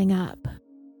letting up.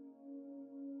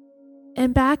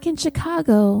 And back in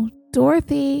Chicago,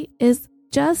 Dorothy is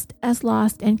just as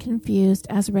lost and confused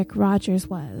as Rick Rogers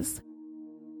was.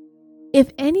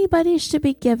 If anybody should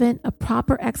be given a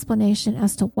proper explanation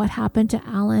as to what happened to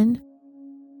Alan,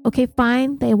 okay,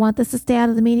 fine, they want this to stay out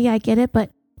of the media, I get it,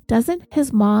 but doesn't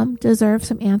his mom deserve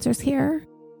some answers here?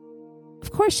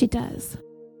 Of course she does.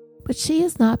 But she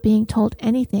is not being told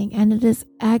anything, and it is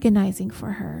agonizing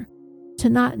for her to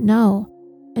not know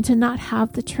and to not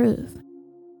have the truth.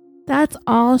 That's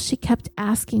all she kept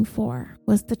asking for,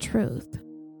 was the truth.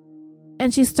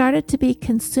 And she started to be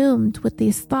consumed with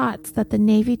these thoughts that the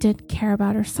Navy didn't care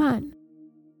about her son.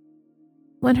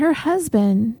 When her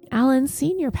husband, Alan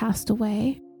Sr., passed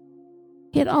away,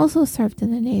 he had also served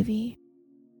in the Navy.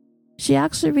 She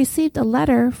actually received a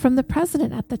letter from the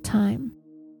president at the time,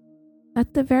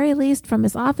 at the very least from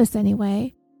his office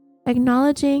anyway,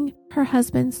 acknowledging her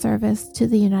husband's service to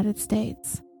the United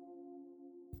States.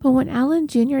 But when Alan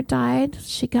Jr. died,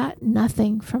 she got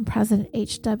nothing from President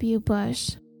H.W.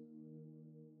 Bush.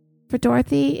 For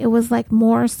Dorothy, it was like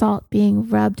more salt being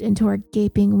rubbed into her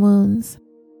gaping wounds.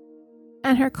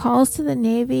 And her calls to the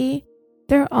Navy,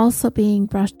 they're also being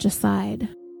brushed aside.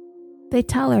 They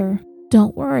tell her,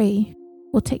 don't worry,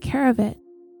 we'll take care of it.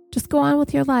 Just go on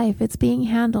with your life, it's being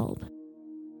handled.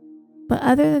 But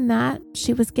other than that,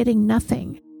 she was getting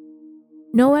nothing.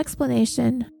 No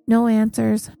explanation, no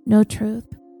answers, no truth.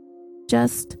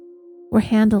 Just, we're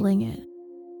handling it.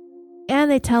 And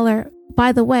they tell her,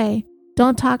 by the way,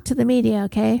 don't talk to the media,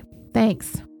 okay?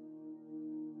 Thanks.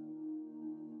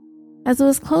 As it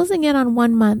was closing in on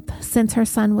 1 month since her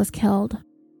son was killed,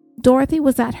 Dorothy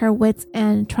was at her wits'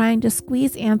 end trying to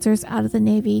squeeze answers out of the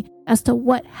Navy as to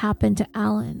what happened to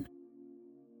Alan.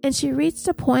 And she reached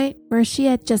a point where she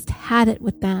had just had it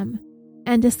with them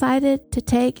and decided to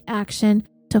take action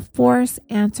to force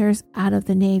answers out of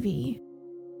the Navy.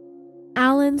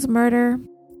 Alan's murder,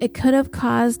 it could have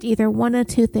caused either one of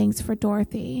two things for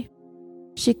Dorothy.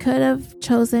 She could have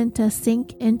chosen to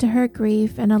sink into her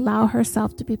grief and allow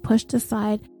herself to be pushed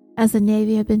aside as the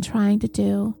Navy had been trying to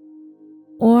do.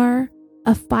 Or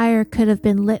a fire could have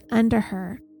been lit under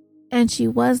her, and she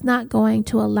was not going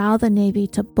to allow the Navy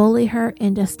to bully her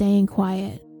into staying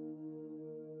quiet.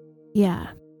 Yeah,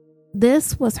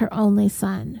 this was her only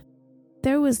son.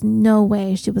 There was no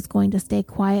way she was going to stay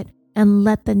quiet and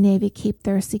let the Navy keep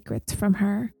their secrets from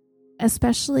her,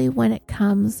 especially when it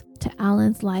comes to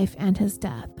Alan's life and his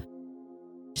death.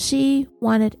 She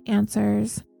wanted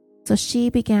answers, so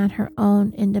she began her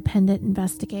own independent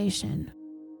investigation.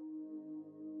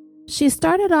 She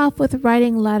started off with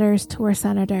writing letters to her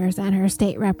senators and her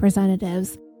state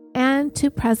representatives and to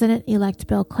President-elect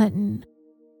Bill Clinton.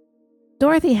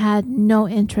 Dorothy had no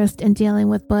interest in dealing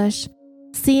with Bush,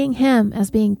 seeing him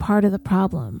as being part of the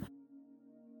problem.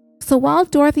 So while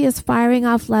Dorothy is firing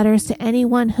off letters to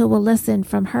anyone who will listen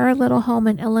from her little home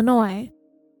in Illinois,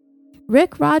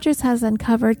 Rick Rogers has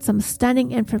uncovered some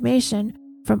stunning information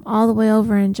from all the way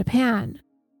over in Japan,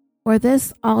 where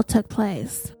this all took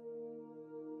place.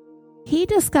 He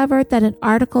discovered that an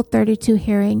Article 32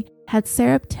 hearing had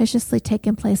surreptitiously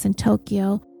taken place in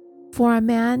Tokyo for a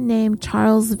man named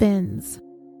Charles Vins.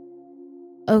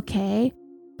 Okay,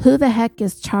 who the heck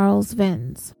is Charles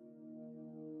Vins?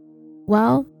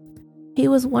 Well, he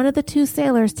was one of the two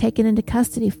sailors taken into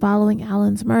custody following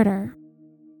Alan's murder.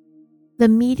 The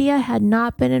media had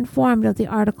not been informed of the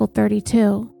Article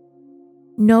 32.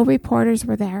 No reporters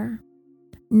were there.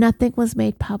 Nothing was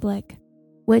made public,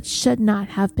 which should not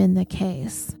have been the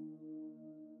case.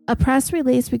 A press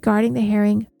release regarding the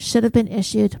hearing should have been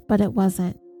issued, but it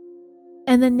wasn't.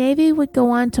 And the Navy would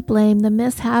go on to blame the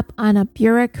mishap on a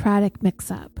bureaucratic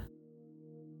mix-up.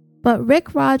 But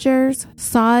Rick Rogers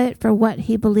saw it for what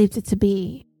he believed it to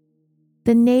be: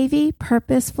 the Navy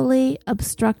purposefully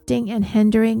obstructing and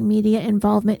hindering media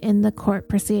involvement in the court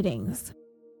proceedings.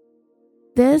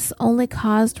 This only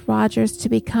caused Rogers to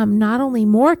become not only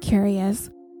more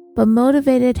curious, but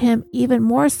motivated him even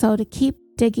more so to keep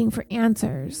digging for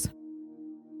answers.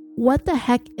 What the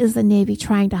heck is the Navy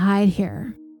trying to hide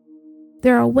here?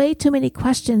 There are way too many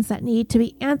questions that need to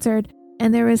be answered,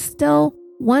 and there is still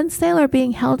one sailor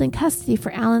being held in custody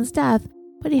for Alan's death,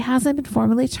 but he hasn't been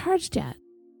formally charged yet.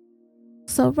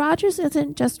 So Rogers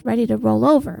isn't just ready to roll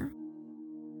over,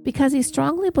 because he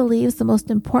strongly believes the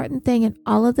most important thing in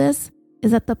all of this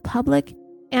is that the public,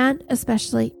 and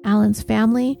especially Alan's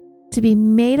family, to be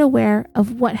made aware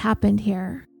of what happened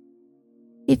here.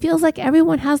 He feels like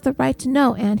everyone has the right to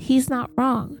know, and he's not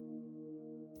wrong.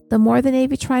 The more the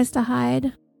Navy tries to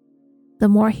hide, the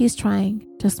more he's trying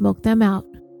to smoke them out.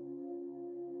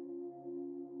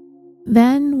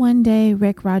 Then one day,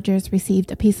 Rick Rogers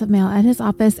received a piece of mail at his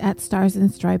office at Stars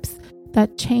and Stripes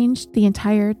that changed the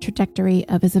entire trajectory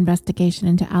of his investigation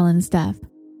into Alan's death.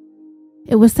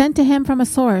 It was sent to him from a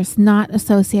source not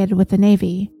associated with the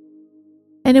Navy,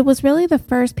 and it was really the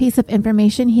first piece of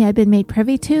information he had been made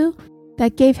privy to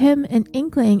that gave him an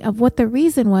inkling of what the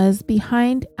reason was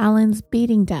behind Alan's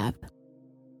beating death.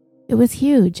 It was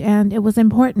huge and it was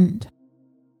important.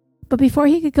 But before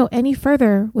he could go any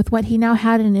further with what he now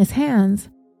had in his hands,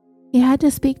 he had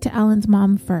to speak to Alan's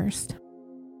mom first,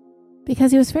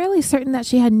 because he was fairly certain that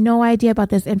she had no idea about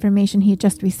this information he had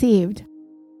just received.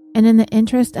 And in the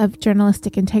interest of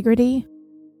journalistic integrity,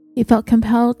 he felt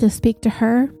compelled to speak to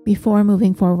her before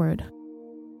moving forward.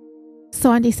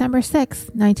 So on December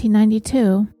 6,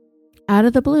 1992, out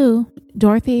of the blue,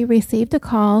 Dorothy received a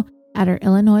call at her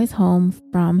Illinois home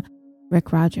from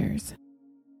Rick Rogers.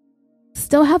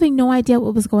 Still having no idea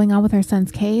what was going on with her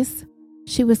son's case,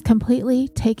 she was completely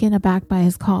taken aback by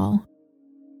his call.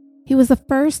 He was the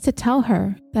first to tell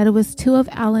her that it was two of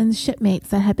Alan's shipmates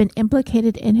that had been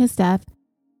implicated in his death,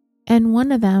 and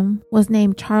one of them was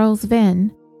named Charles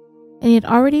Vin, and he had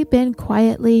already been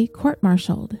quietly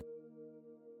court-martialed.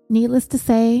 Needless to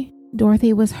say,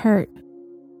 Dorothy was hurt,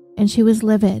 and she was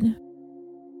livid.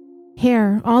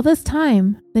 Here, all this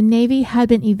time, the Navy had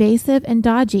been evasive and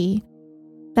dodgy,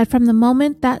 that from the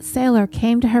moment that sailor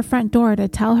came to her front door to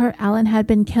tell her Alan had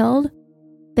been killed,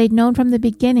 they'd known from the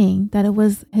beginning that it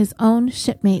was his own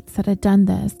shipmates that had done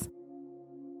this,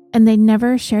 and they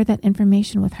never shared that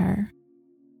information with her.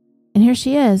 And here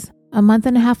she is, a month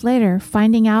and a half later,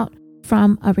 finding out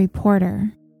from a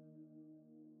reporter.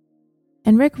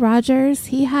 And Rick Rogers,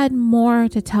 he had more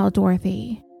to tell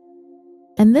Dorothy.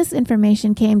 And this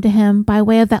information came to him by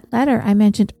way of that letter I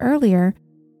mentioned earlier,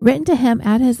 written to him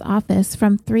at his office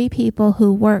from 3 people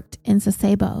who worked in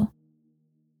Sasebo.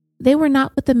 They were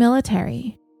not with the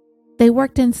military. They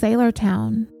worked in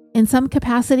Sailortown, in some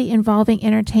capacity involving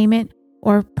entertainment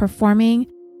or performing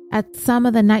at some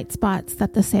of the night spots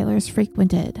that the sailors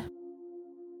frequented.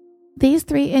 These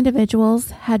 3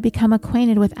 individuals had become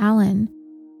acquainted with Alan,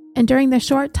 and during the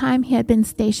short time he had been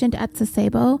stationed at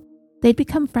Sasebo, they'd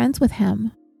become friends with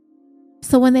him.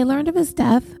 So when they learned of his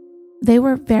death, they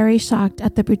were very shocked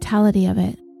at the brutality of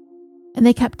it, and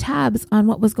they kept tabs on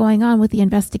what was going on with the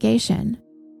investigation.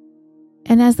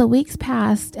 And as the weeks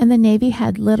passed and the Navy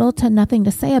had little to nothing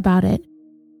to say about it,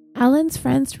 Alan's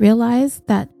friends realized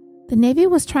that the Navy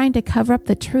was trying to cover up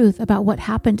the truth about what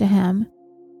happened to him,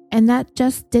 and that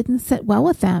just didn't sit well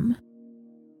with them.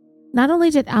 Not only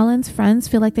did Alan's friends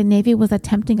feel like the Navy was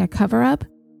attempting a cover-up,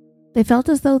 they felt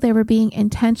as though they were being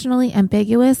intentionally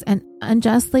ambiguous and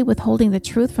unjustly withholding the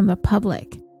truth from the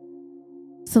public.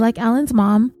 So like Alan's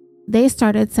mom, they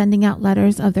started sending out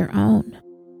letters of their own.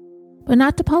 But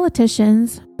not to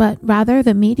politicians, but rather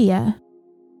the media.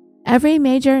 Every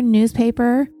major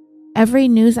newspaper, every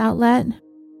news outlet,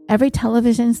 every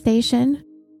television station,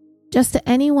 just to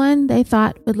anyone they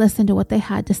thought would listen to what they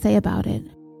had to say about it.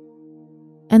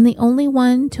 And the only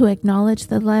one to acknowledge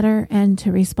the letter and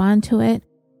to respond to it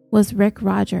was Rick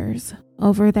Rogers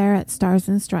over there at Stars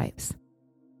and Stripes.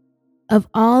 Of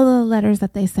all the letters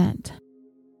that they sent,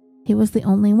 he was the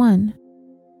only one.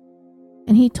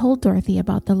 And he told Dorothy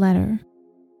about the letter.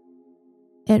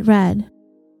 It read,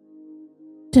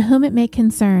 "To whom it may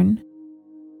concern,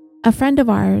 a friend of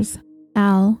ours,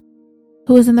 Al,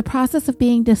 who was in the process of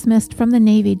being dismissed from the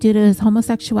Navy due to his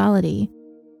homosexuality,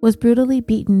 was brutally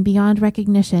beaten beyond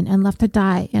recognition and left to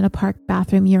die in a park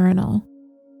bathroom urinal.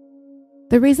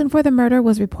 The reason for the murder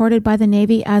was reported by the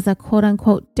Navy as a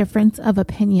quote-unquote difference of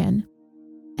opinion,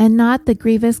 and not the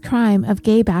grievous crime of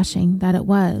gay bashing that it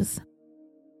was.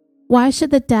 Why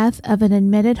should the death of an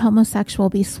admitted homosexual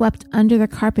be swept under the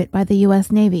carpet by the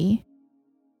U.S. Navy?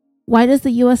 Why does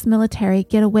the U.S. military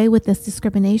get away with this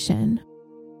discrimination?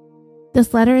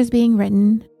 This letter is being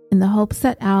written in the hopes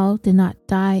that Al did not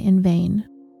die in vain."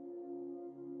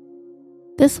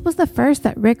 This was the first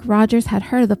that Rick Rogers had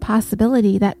heard of the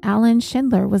possibility that Alan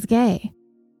Schindler was gay.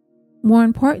 More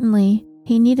importantly,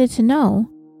 he needed to know,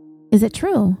 is it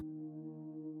true?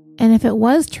 And if it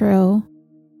was true,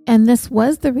 and this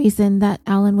was the reason that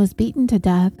Alan was beaten to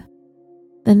death,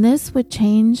 then this would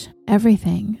change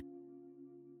everything.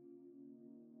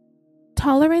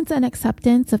 Tolerance and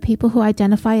acceptance of people who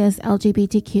identify as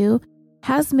LGBTQ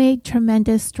has made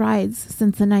tremendous strides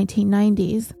since the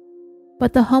 1990s.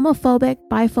 But the homophobic,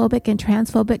 biphobic, and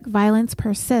transphobic violence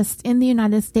persists in the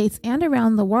United States and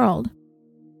around the world.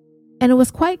 And it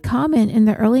was quite common in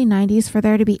the early 90s for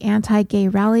there to be anti-gay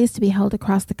rallies to be held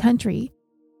across the country,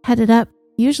 headed up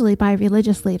usually by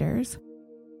religious leaders.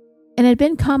 And it had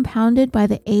been compounded by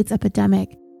the AIDS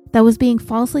epidemic that was being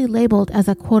falsely labeled as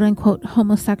a quote-unquote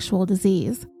homosexual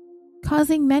disease,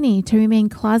 causing many to remain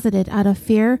closeted out of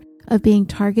fear of being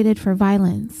targeted for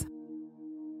violence.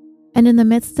 And in the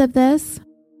midst of this,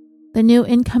 the new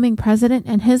incoming president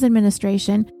and his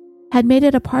administration had made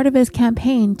it a part of his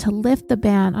campaign to lift the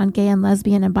ban on gay and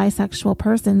lesbian and bisexual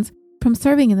persons from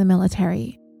serving in the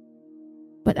military.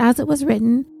 But as it was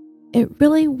written, it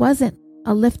really wasn't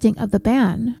a lifting of the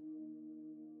ban.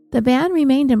 The ban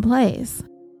remained in place.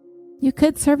 You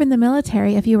could serve in the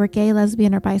military if you were gay,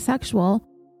 lesbian, or bisexual,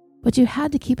 but you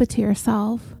had to keep it to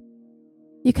yourself.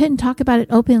 You couldn't talk about it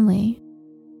openly.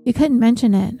 You couldn't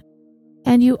mention it.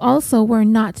 And you also were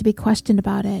not to be questioned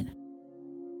about it,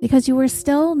 because you were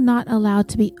still not allowed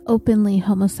to be openly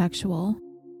homosexual.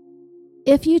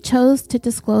 If you chose to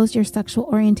disclose your sexual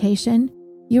orientation,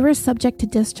 you were subject to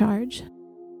discharge.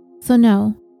 So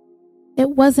no,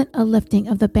 it wasn't a lifting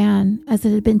of the ban as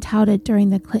it had been touted during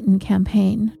the Clinton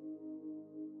campaign.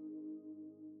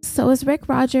 So as Rick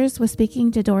Rogers was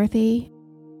speaking to Dorothy,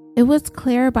 it was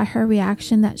clear by her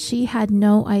reaction that she had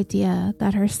no idea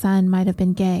that her son might have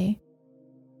been gay.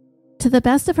 To the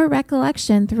best of her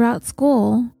recollection throughout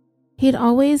school, he'd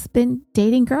always been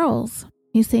dating girls.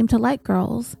 He seemed to like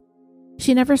girls.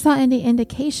 She never saw any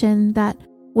indication that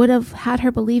would have had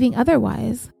her believing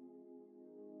otherwise.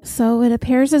 So it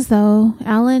appears as though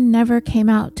Alan never came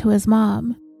out to his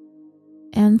mom.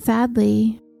 And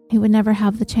sadly, he would never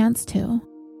have the chance to.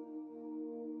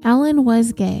 Alan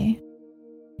was gay.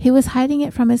 He was hiding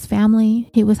it from his family.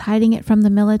 He was hiding it from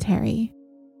the military.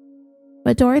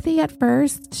 But Dorothy, at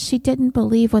first, she didn't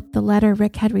believe what the letter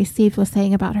Rick had received was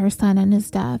saying about her son and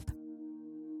his death.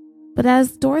 But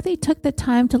as Dorothy took the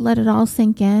time to let it all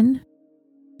sink in,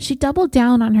 she doubled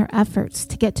down on her efforts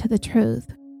to get to the truth.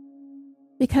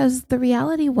 Because the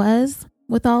reality was,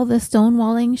 with all the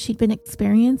stonewalling she'd been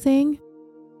experiencing,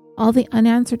 all the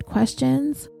unanswered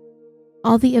questions,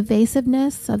 all the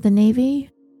evasiveness of the Navy,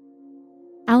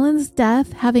 Alan's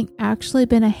death having actually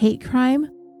been a hate crime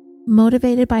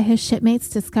motivated by his shipmates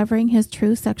discovering his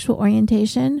true sexual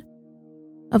orientation,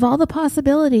 of all the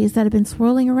possibilities that had been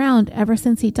swirling around ever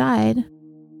since he died,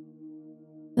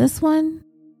 this one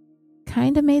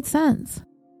kind of made sense.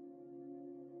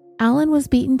 Alan was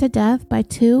beaten to death by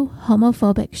two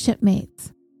homophobic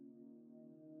shipmates.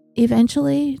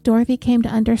 Eventually, Dorothy came to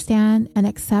understand and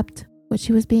accept what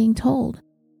she was being told,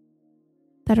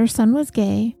 that her son was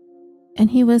gay and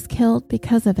he was killed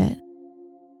because of it.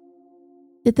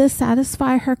 Did this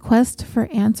satisfy her quest for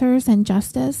answers and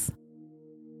justice?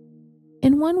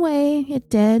 In one way,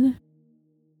 it did.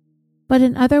 But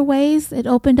in other ways, it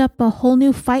opened up a whole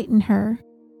new fight in her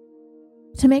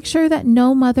to make sure that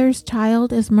no mother's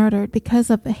child is murdered because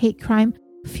of a hate crime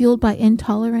fueled by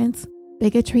intolerance,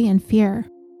 bigotry, and fear.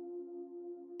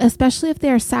 Especially if they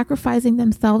are sacrificing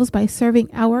themselves by serving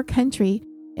our country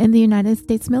in the United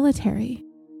States military.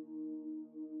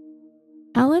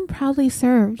 Alan proudly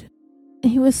served,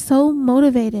 and he was so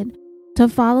motivated to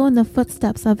follow in the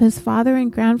footsteps of his father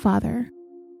and grandfather.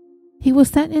 He was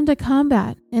sent into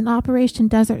combat in Operation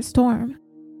Desert Storm,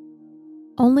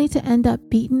 only to end up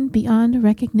beaten beyond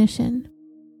recognition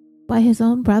by his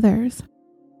own brothers.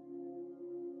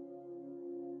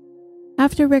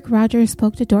 After Rick Rogers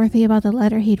spoke to Dorothy about the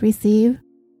letter he'd received,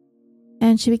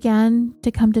 and she began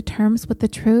to come to terms with the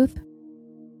truth,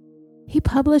 he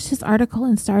published his article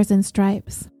in Stars and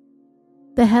Stripes.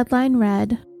 The headline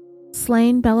read,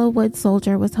 "Slain Belleau Wood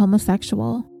Soldier was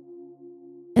homosexual."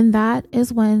 And that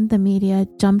is when the media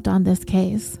jumped on this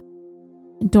case.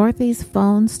 Dorothy's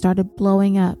phone started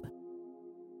blowing up.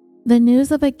 The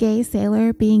news of a gay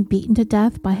sailor being beaten to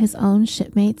death by his own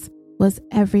shipmates was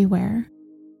everywhere.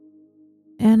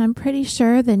 And I'm pretty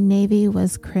sure the Navy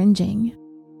was cringing.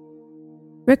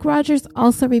 Rick Rogers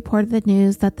also reported the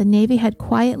news that the Navy had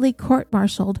quietly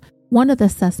court-martialed one of the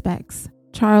suspects,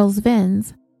 Charles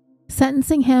Vins,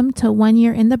 sentencing him to 1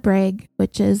 year in the brig,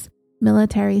 which is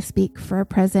military speak for a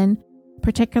prison,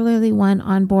 particularly one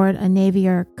on board a Navy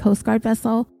or Coast Guard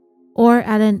vessel, or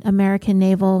at an American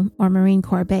Naval or Marine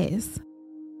Corps base.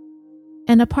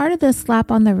 And a part of this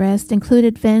slap on the wrist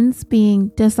included Vins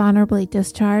being dishonorably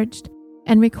discharged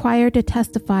and required to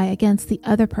testify against the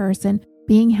other person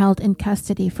being held in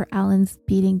custody for Alan's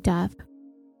beating death,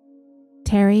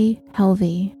 Terry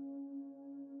Helvey.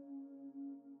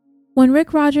 When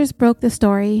Rick Rogers broke the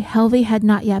story, Helvey had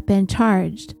not yet been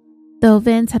charged, though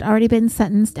Vins had already been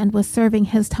sentenced and was serving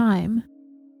his time.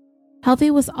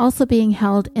 Helvey was also being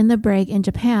held in the brig in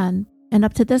Japan, and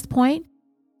up to this point,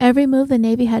 every move the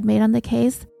Navy had made on the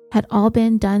case had all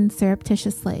been done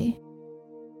surreptitiously.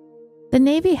 The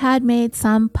Navy had made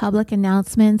some public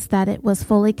announcements that it was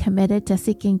fully committed to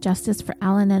seeking justice for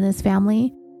Alan and his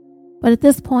family, but at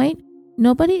this point,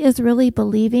 nobody is really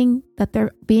believing that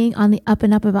they're being on the up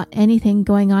and up about anything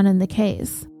going on in the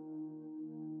case.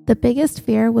 The biggest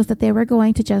fear was that they were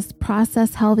going to just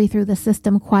process Helvey through the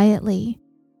system quietly,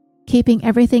 keeping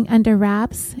everything under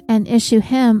wraps and issue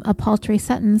him a paltry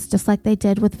sentence just like they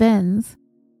did with Vins.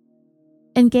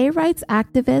 And gay rights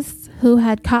activists who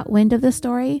had caught wind of the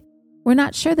story were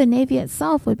not sure the Navy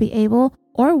itself would be able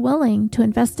or willing to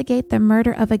investigate the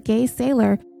murder of a gay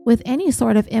sailor with any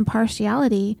sort of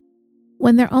impartiality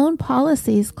when their own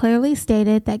policies clearly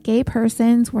stated that gay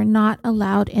persons were not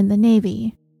allowed in the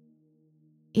Navy.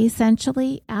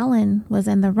 Essentially, Alan was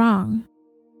in the wrong.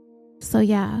 So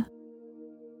yeah,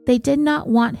 they did not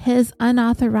want his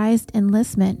unauthorized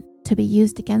enlistment to be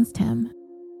used against him.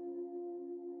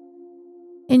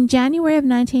 In January of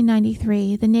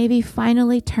 1993, the Navy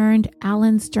finally turned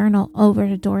Alan's journal over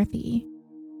to Dorothy,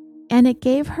 and it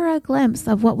gave her a glimpse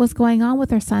of what was going on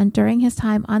with her son during his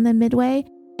time on the Midway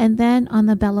and then on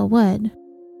the Belleau Wood.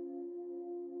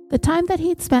 The time that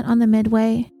he'd spent on the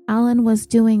Midway, Alan was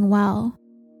doing well.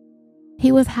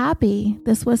 He was happy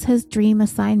this was his dream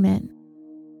assignment.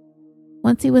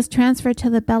 Once he was transferred to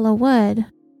the Belleau Wood,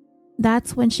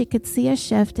 that's when she could see a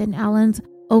shift in Alan's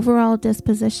overall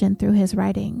disposition through his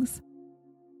writings.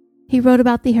 He wrote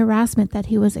about the harassment that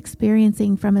he was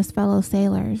experiencing from his fellow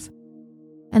sailors,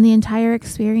 and the entire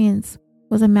experience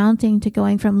was amounting to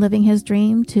going from living his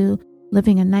dream to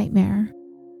living a nightmare.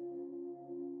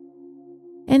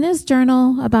 In his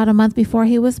journal, about a month before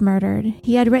he was murdered,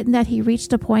 he had written that he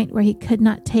reached a point where he could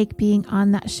not take being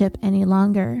on that ship any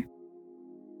longer.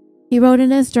 He wrote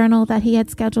in his journal that he had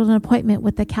scheduled an appointment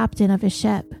with the captain of his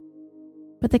ship,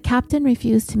 but the captain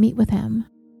refused to meet with him.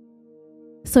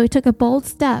 So he took a bold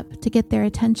step to get their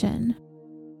attention.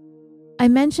 I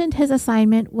mentioned his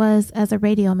assignment was as a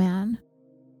radio man.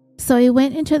 So he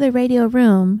went into the radio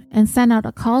room and sent out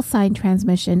a call sign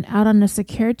transmission out on a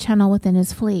secured channel within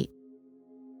his fleet.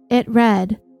 It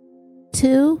read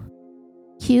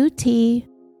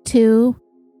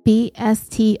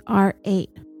 2QT2BSTR8.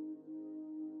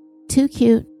 Too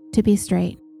cute to be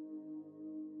straight.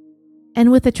 And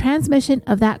with the transmission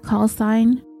of that call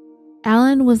sign,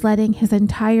 Alan was letting his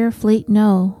entire fleet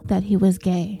know that he was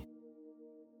gay.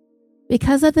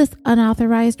 Because of this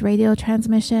unauthorized radio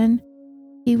transmission,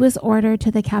 he was ordered to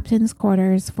the captain's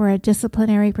quarters for a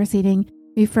disciplinary proceeding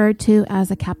referred to as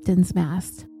a captain's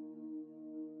mast.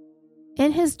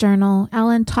 In his journal,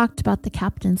 Alan talked about the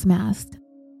captain's mast,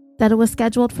 that it was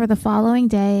scheduled for the following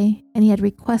day, and he had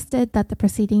requested that the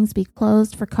proceedings be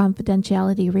closed for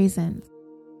confidentiality reasons.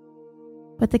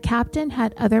 But the captain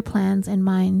had other plans in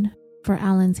mind for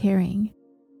Alan's hearing.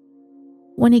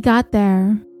 When he got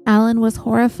there, Alan was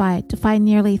horrified to find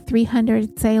nearly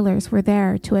 300 sailors were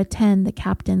there to attend the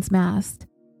captain's mast.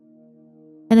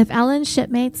 And if Alan's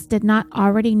shipmates did not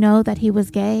already know that he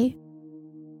was gay,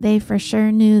 they for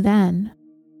sure knew then.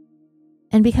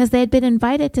 And because they had been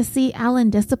invited to see Alan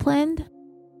disciplined,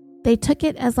 they took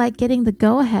it as like getting the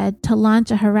go-ahead to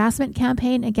launch a harassment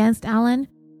campaign against Alan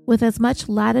with as much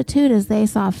latitude as they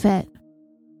saw fit.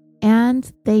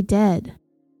 And they did.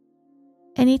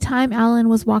 Anytime Alan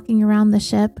was walking around the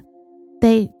ship,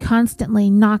 they constantly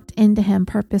knocked into him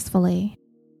purposefully.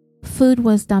 Food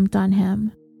was dumped on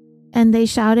him, and they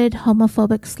shouted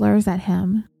homophobic slurs at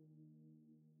him.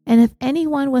 And if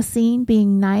anyone was seen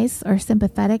being nice or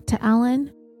sympathetic to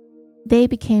Alan, they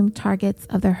became targets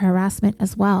of their harassment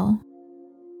as well.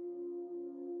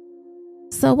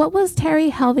 So what was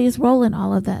Terry Helvey's role in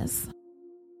all of this?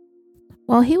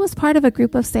 Well, he was part of a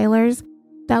group of sailors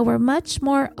that were much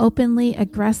more openly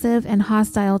aggressive and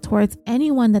hostile towards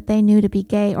anyone that they knew to be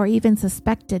gay or even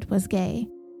suspected was gay.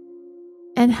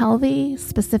 And Helvey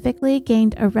specifically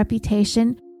gained a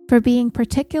reputation for being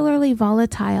particularly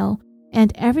volatile,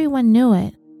 and everyone knew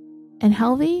it. And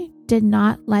Helvey did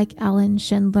not like Alan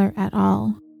Schindler at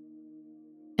all.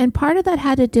 And part of that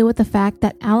had to do with the fact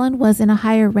that Alan was in a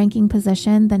higher ranking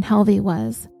position than Helvey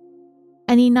was.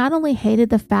 And he not only hated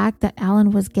the fact that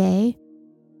Alan was gay,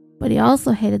 but he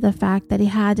also hated the fact that he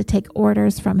had to take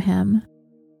orders from him.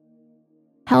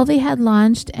 Helvey had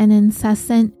launched an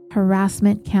incessant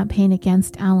harassment campaign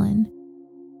against Alan.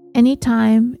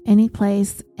 Anytime, any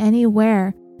place,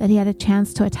 anywhere that he had a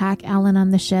chance to attack Alan on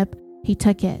the ship, he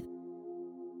took it.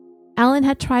 Alan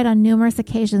had tried on numerous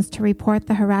occasions to report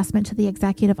the harassment to the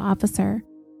executive officer,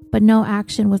 but no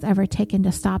action was ever taken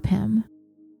to stop him.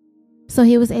 So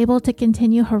he was able to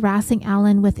continue harassing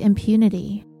Alan with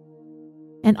impunity.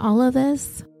 And all of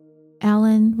this,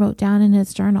 Alan wrote down in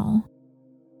his journal.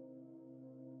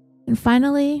 And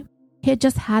finally, he had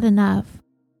just had enough.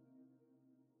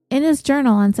 In his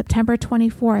journal on September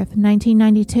 24th,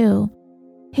 1992,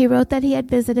 he wrote that he had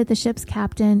visited the ship's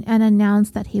captain and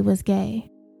announced that he was gay.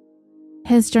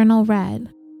 His journal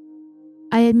read,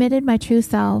 "I admitted my true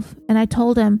self, and I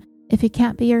told him, if you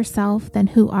can't be yourself, then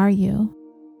who are you?"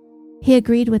 He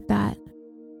agreed with that.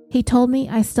 He told me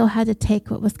I still had to take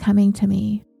what was coming to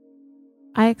me.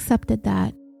 I accepted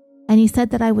that, and he said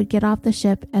that I would get off the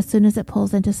ship as soon as it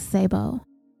pulls into Sasebo.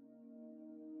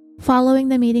 Following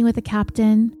the meeting with the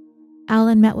captain,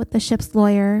 Alan met with the ship's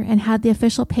lawyer and had the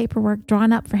official paperwork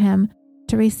drawn up for him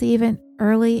to receive an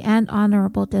early and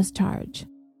honorable discharge.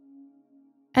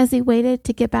 As he waited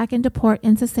to get back into port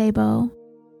in Sasebo,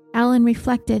 Alan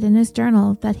reflected in his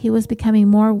journal that he was becoming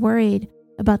more worried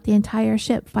about the entire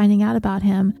ship finding out about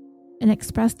him and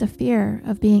expressed a fear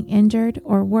of being injured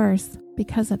or worse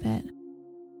because of it.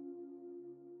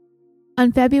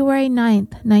 On February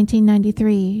 9th,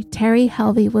 1993, Terry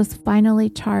Helvey was finally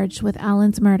charged with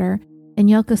Alan's murder in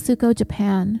Yokosuka,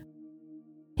 Japan.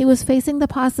 He was facing the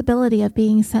possibility of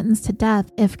being sentenced to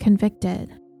death if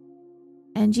convicted.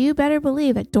 And you better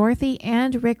believe that Dorothy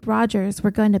and Rick Rogers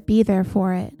were going to be there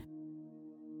for it.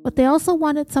 But they also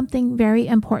wanted something very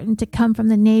important to come from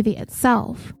the Navy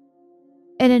itself.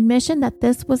 An admission that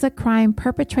this was a crime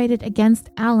perpetrated against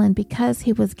Alan because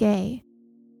he was gay.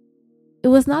 It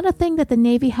was not a thing that the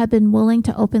Navy had been willing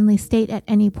to openly state at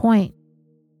any point.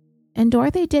 And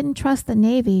Dorothy didn't trust the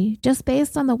Navy just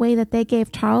based on the way that they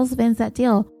gave Charles Vince that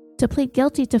deal to plead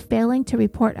guilty to failing to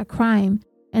report a crime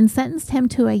and sentenced him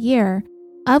to a year,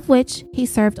 of which he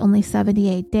served only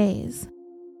 78 days.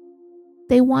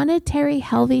 They wanted Terry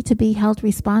Helvey to be held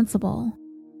responsible.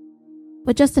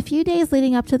 But just a few days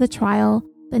leading up to the trial,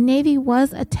 the Navy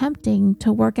was attempting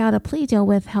to work out a plea deal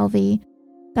with Helvey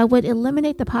that would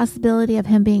eliminate the possibility of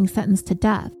him being sentenced to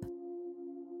death.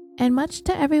 And much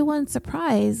to everyone's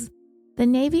surprise, the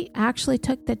Navy actually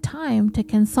took the time to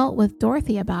consult with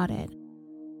Dorothy about it.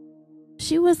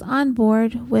 She was on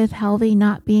board with Helvey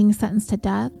not being sentenced to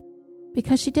death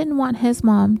because she didn't want his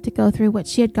mom to go through what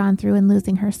she had gone through in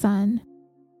losing her son.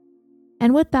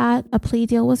 And with that, a plea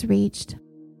deal was reached.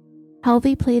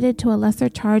 Helvey pleaded to a lesser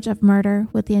charge of murder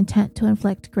with the intent to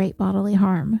inflict great bodily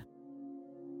harm.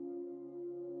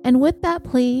 And with that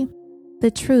plea,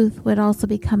 the truth would also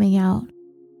be coming out.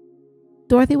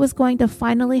 Dorothy was going to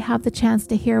finally have the chance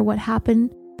to hear what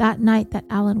happened that night that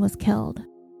Alan was killed.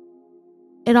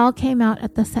 It all came out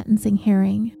at the sentencing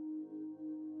hearing.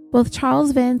 Both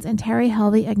Charles Vince and Terry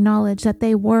Helvey acknowledged that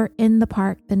they were in the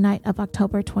park the night of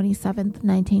October 27,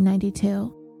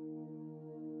 1992.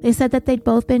 They said that they'd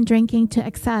both been drinking to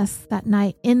excess that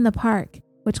night in the park,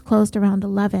 which closed around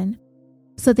 11,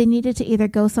 so they needed to either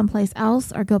go someplace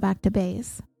else or go back to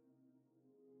base.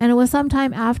 And it was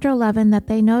sometime after 11 that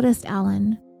they noticed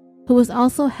Alan, who was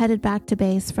also headed back to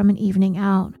base from an evening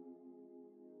out.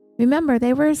 Remember,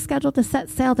 they were scheduled to set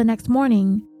sail the next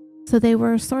morning, so they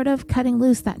were sort of cutting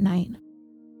loose that night.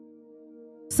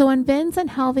 So when Vince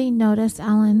and Helvey noticed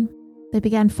Alan, they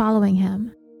began following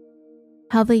him.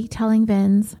 Helvey telling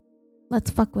Vince,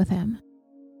 "Let's fuck with him."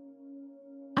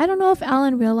 I don't know if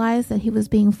Alan realized that he was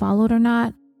being followed or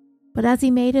not, but as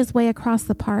he made his way across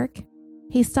the park,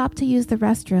 he stopped to use the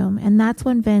restroom, and that's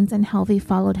when Vince and Helvey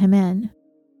followed him in.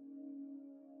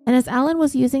 And as Alan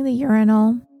was using the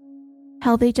urinal,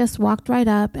 Helvey just walked right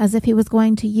up as if he was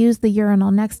going to use the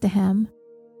urinal next to him,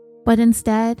 but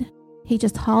instead, he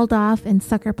just hauled off and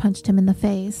sucker punched him in the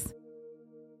face.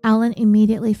 Alan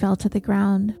immediately fell to the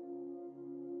ground.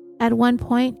 At one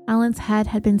point, Alan's head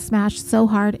had been smashed so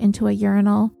hard into a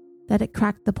urinal that it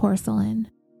cracked the porcelain.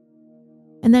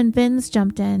 And then Vince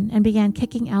jumped in and began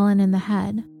kicking Alan in the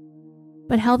head.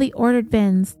 But Helvey ordered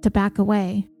Vince to back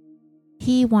away.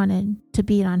 He wanted to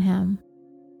beat on him,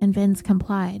 and Vince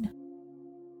complied.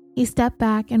 He stepped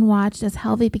back and watched as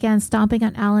Helvey began stomping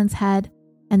on Alan's head,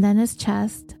 and then his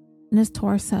chest, and his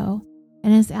torso,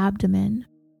 and his abdomen.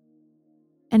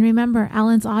 And remember,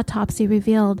 Alan's autopsy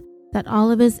revealed that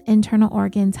all of his internal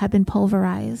organs had been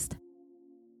pulverized.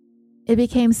 It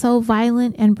became so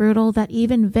violent and brutal that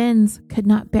even Vince could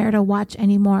not bear to watch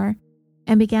anymore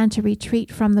and began to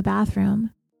retreat from the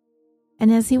bathroom.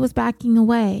 And as he was backing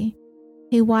away,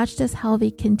 he watched as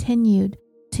Helvey continued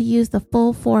to use the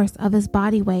full force of his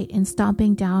body weight in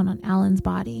stomping down on Alan's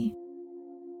body.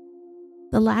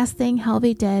 The last thing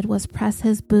Helvey did was press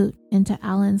his boot into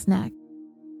Alan's neck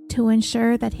to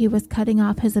ensure that he was cutting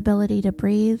off his ability to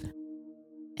breathe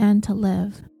and to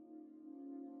live.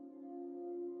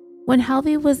 When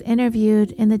Helvey was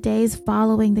interviewed in the days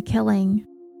following the killing,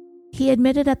 he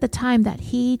admitted at the time that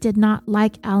he did not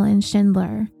like Alan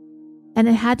Schindler, and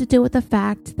it had to do with the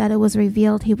fact that it was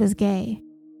revealed he was gay.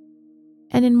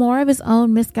 And in more of his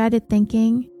own misguided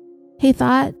thinking, he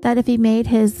thought that if he made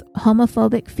his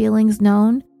homophobic feelings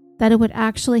known, that it would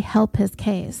actually help his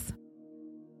case.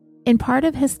 In part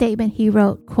of his statement, he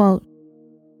wrote, quote,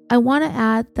 "I want to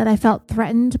add that I felt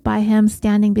threatened by him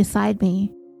standing beside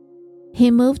me. He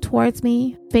moved towards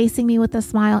me, facing me with a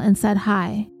smile, and said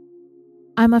hi.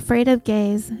 I'm afraid of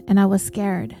gays, and I was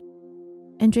scared."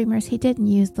 And Dreamers, he didn't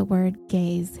use the word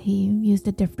gays. He used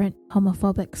a different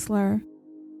homophobic slur.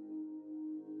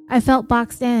 "I felt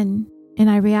boxed in, and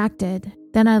I reacted.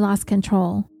 Then I lost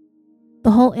control.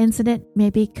 The whole incident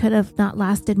maybe could have not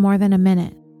lasted more than a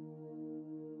minute."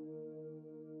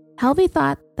 Helvey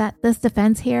thought that this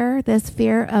defense here, this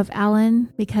fear of Alan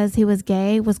because he was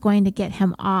gay, was going to get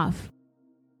him off.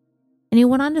 And he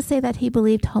went on to say that he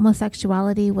believed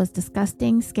homosexuality was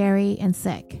disgusting, scary, and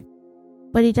sick.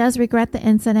 But he does regret the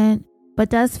incident, but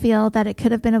does feel that it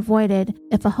could have been avoided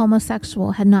if a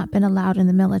homosexual had not been allowed in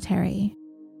the military.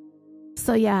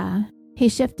 So yeah,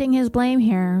 he's shifting his blame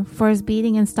here for his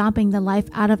beating and stomping the life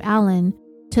out of Alan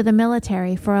to the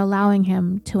military for allowing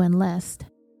him to enlist.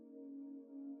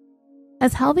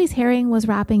 As Helvey's hearing was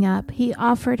wrapping up, he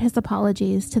offered his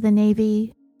apologies to the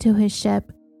Navy, to his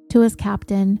ship, to his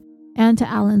captain, and to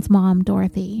Alan's mom,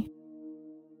 Dorothy.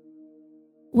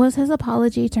 Was his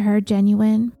apology to her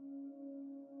genuine?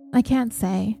 I can't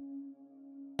say.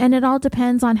 And it all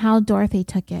depends on how Dorothy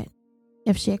took it,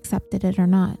 if she accepted it or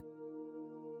not.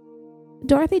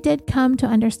 Dorothy did come to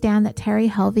understand that Terry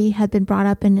Helvey had been brought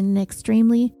up in an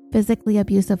extremely physically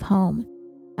abusive home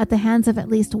at the hands of at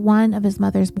least one of his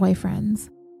mother's boyfriends.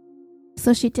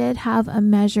 So she did have a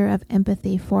measure of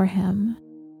empathy for him.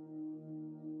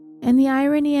 And the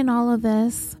irony in all of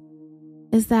this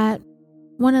is that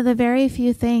one of the very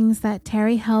few things that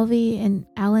Terry Helvey and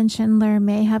Alan Schindler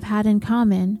may have had in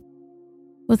common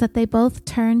was that they both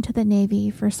turned to the Navy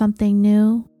for something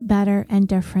new, better, and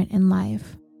different in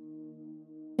life.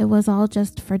 It was all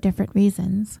just for different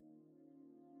reasons.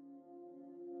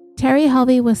 Terry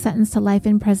Helvey was sentenced to life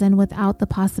in prison without the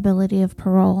possibility of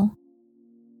parole.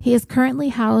 He is currently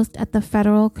housed at the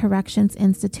Federal Corrections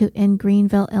Institute in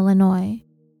Greenville, Illinois.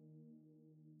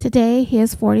 Today, he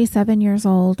is 47 years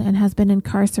old and has been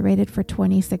incarcerated for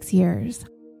 26 years.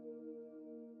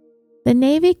 The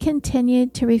Navy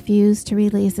continued to refuse to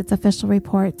release its official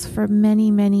reports for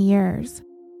many, many years.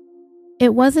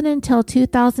 It wasn't until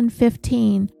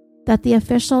 2015 that the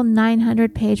official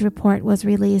 900-page report was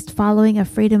released following a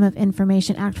Freedom of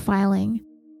Information Act filing.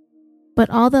 But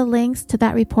all the links to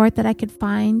that report that I could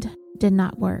find did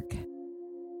not work.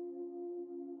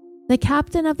 The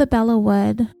captain of the Bella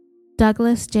Wood,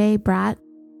 Douglas J. Bratt,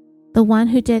 the one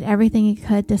who did everything he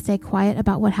could to stay quiet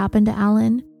about what happened to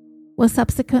Alan, was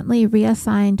subsequently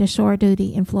reassigned to shore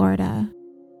duty in Florida.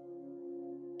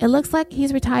 It looks like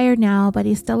he's retired now, but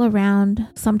he's still around,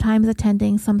 sometimes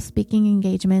attending some speaking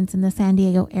engagements in the San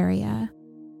Diego area.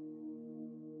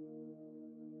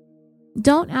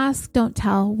 Don't Ask, Don't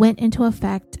Tell went into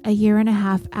effect a year and a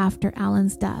half after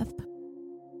Alan's death.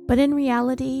 But in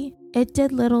reality, it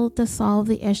did little to solve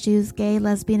the issues gay,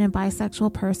 lesbian, and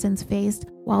bisexual persons faced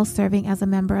while serving as a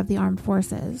member of the armed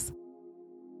forces.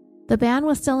 The ban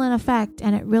was still in effect,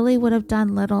 and it really would have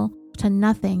done little to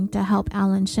nothing to help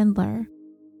Alan Schindler,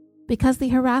 because the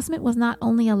harassment was not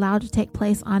only allowed to take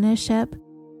place on his ship,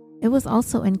 it was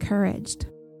also encouraged.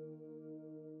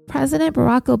 President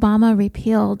Barack Obama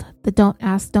repealed the Don't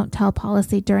Ask, Don't Tell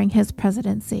policy during his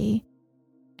presidency,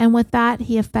 and with that,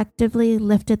 he effectively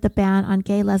lifted the ban on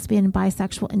gay, lesbian, and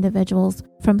bisexual individuals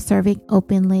from serving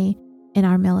openly in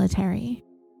our military.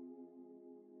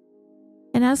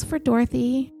 And as for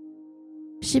Dorothy,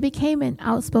 she became an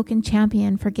outspoken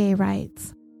champion for gay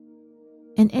rights.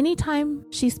 And anytime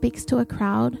she speaks to a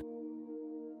crowd,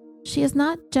 she is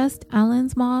not just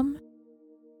Alan's mom,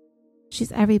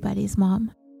 she's everybody's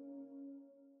mom.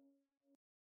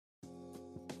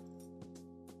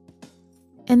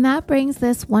 And that brings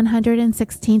this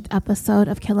 116th episode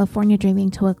of California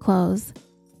Dreaming to a close.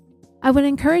 I would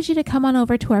encourage you to come on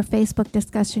over to our Facebook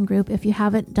discussion group if you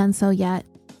haven't done so yet,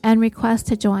 and request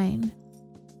to join.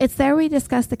 It's there we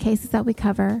discuss the cases that we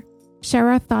cover, share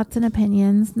our thoughts and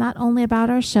opinions, not only about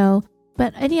our show,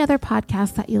 but any other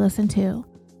podcasts that you listen to,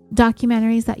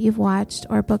 documentaries that you've watched,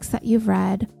 or books that you've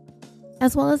read,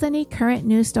 as well as any current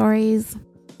news stories,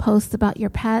 posts about your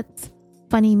pets,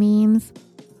 funny memes,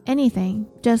 anything.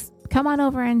 Just come on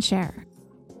over and share.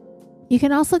 You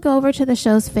can also go over to the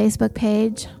show's Facebook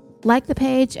page, like the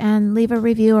page, and leave a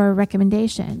review or a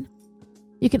recommendation.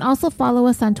 You can also follow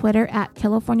us on Twitter at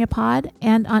CaliforniaPod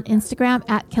and on Instagram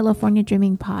at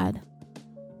CaliforniaDreamingPod.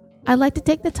 I'd like to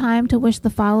take the time to wish the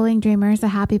following dreamers a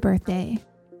happy birthday.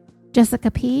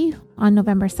 Jessica P. on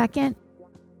November 2nd,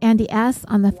 Andy S.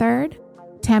 on the 3rd,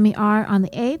 Tammy R. on the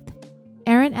 8th,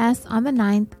 Aaron S. on the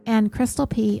 9th, and Crystal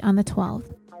P. on the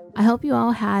 12th. I hope you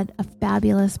all had a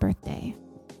fabulous birthday.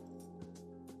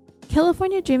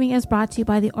 California Dreaming is brought to you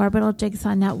by the Orbital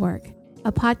Jigsaw Network,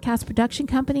 a podcast production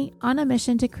company on a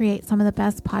mission to create some of the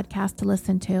best podcasts to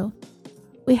listen to.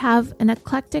 We have an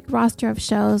eclectic roster of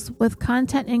shows with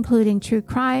content including true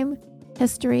crime,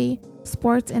 history,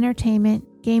 sports, entertainment,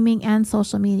 gaming, and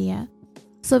social media.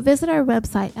 So visit our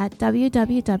website at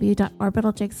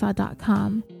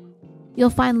www.orbitaljigsaw.com. You'll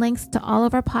find links to all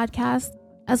of our podcasts,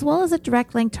 as well as a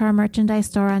direct link to our merchandise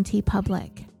store on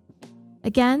TeePublic.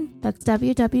 Again, that's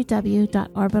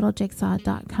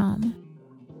www.orbitaljigsaw.com.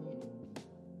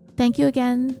 Thank you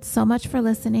again so much for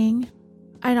listening.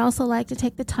 I'd also like to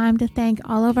take the time to thank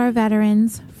all of our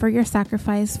veterans for your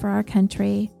sacrifice for our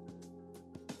country.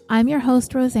 I'm your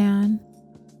host, Roseanne,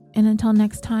 and until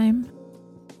next time,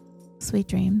 sweet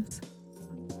dreams.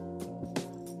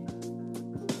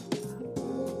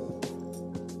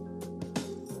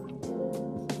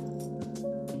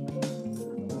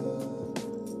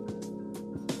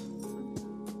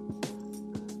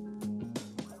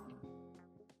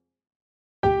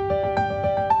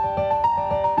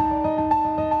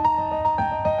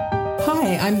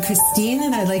 Hi, I'm Christine,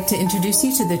 and I'd like to introduce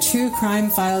you to the True Crime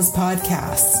Files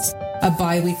podcast, a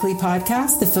bi-weekly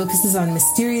podcast that focuses on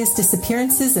mysterious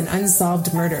disappearances and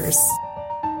unsolved murders.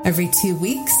 Every 2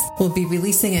 weeks, we'll be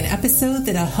releasing an episode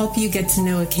that'll help you get to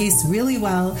know a case really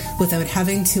well without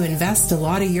having to invest a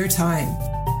lot of your time.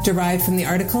 Derived from the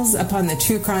articles upon the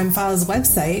True Crime Files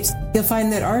website, you'll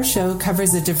find that our show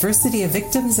covers a diversity of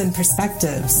victims and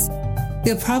perspectives.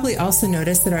 You'll probably also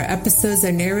notice that our episodes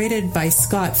are narrated by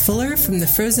Scott Fuller from the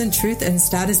Frozen Truth and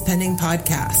Status Pending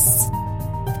podcasts.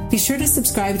 Be sure to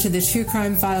subscribe to the True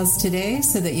Crime Files today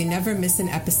so that you never miss an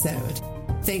episode.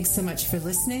 Thanks so much for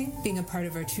listening, being a part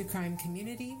of our true crime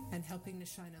community, and helping to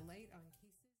shine a light.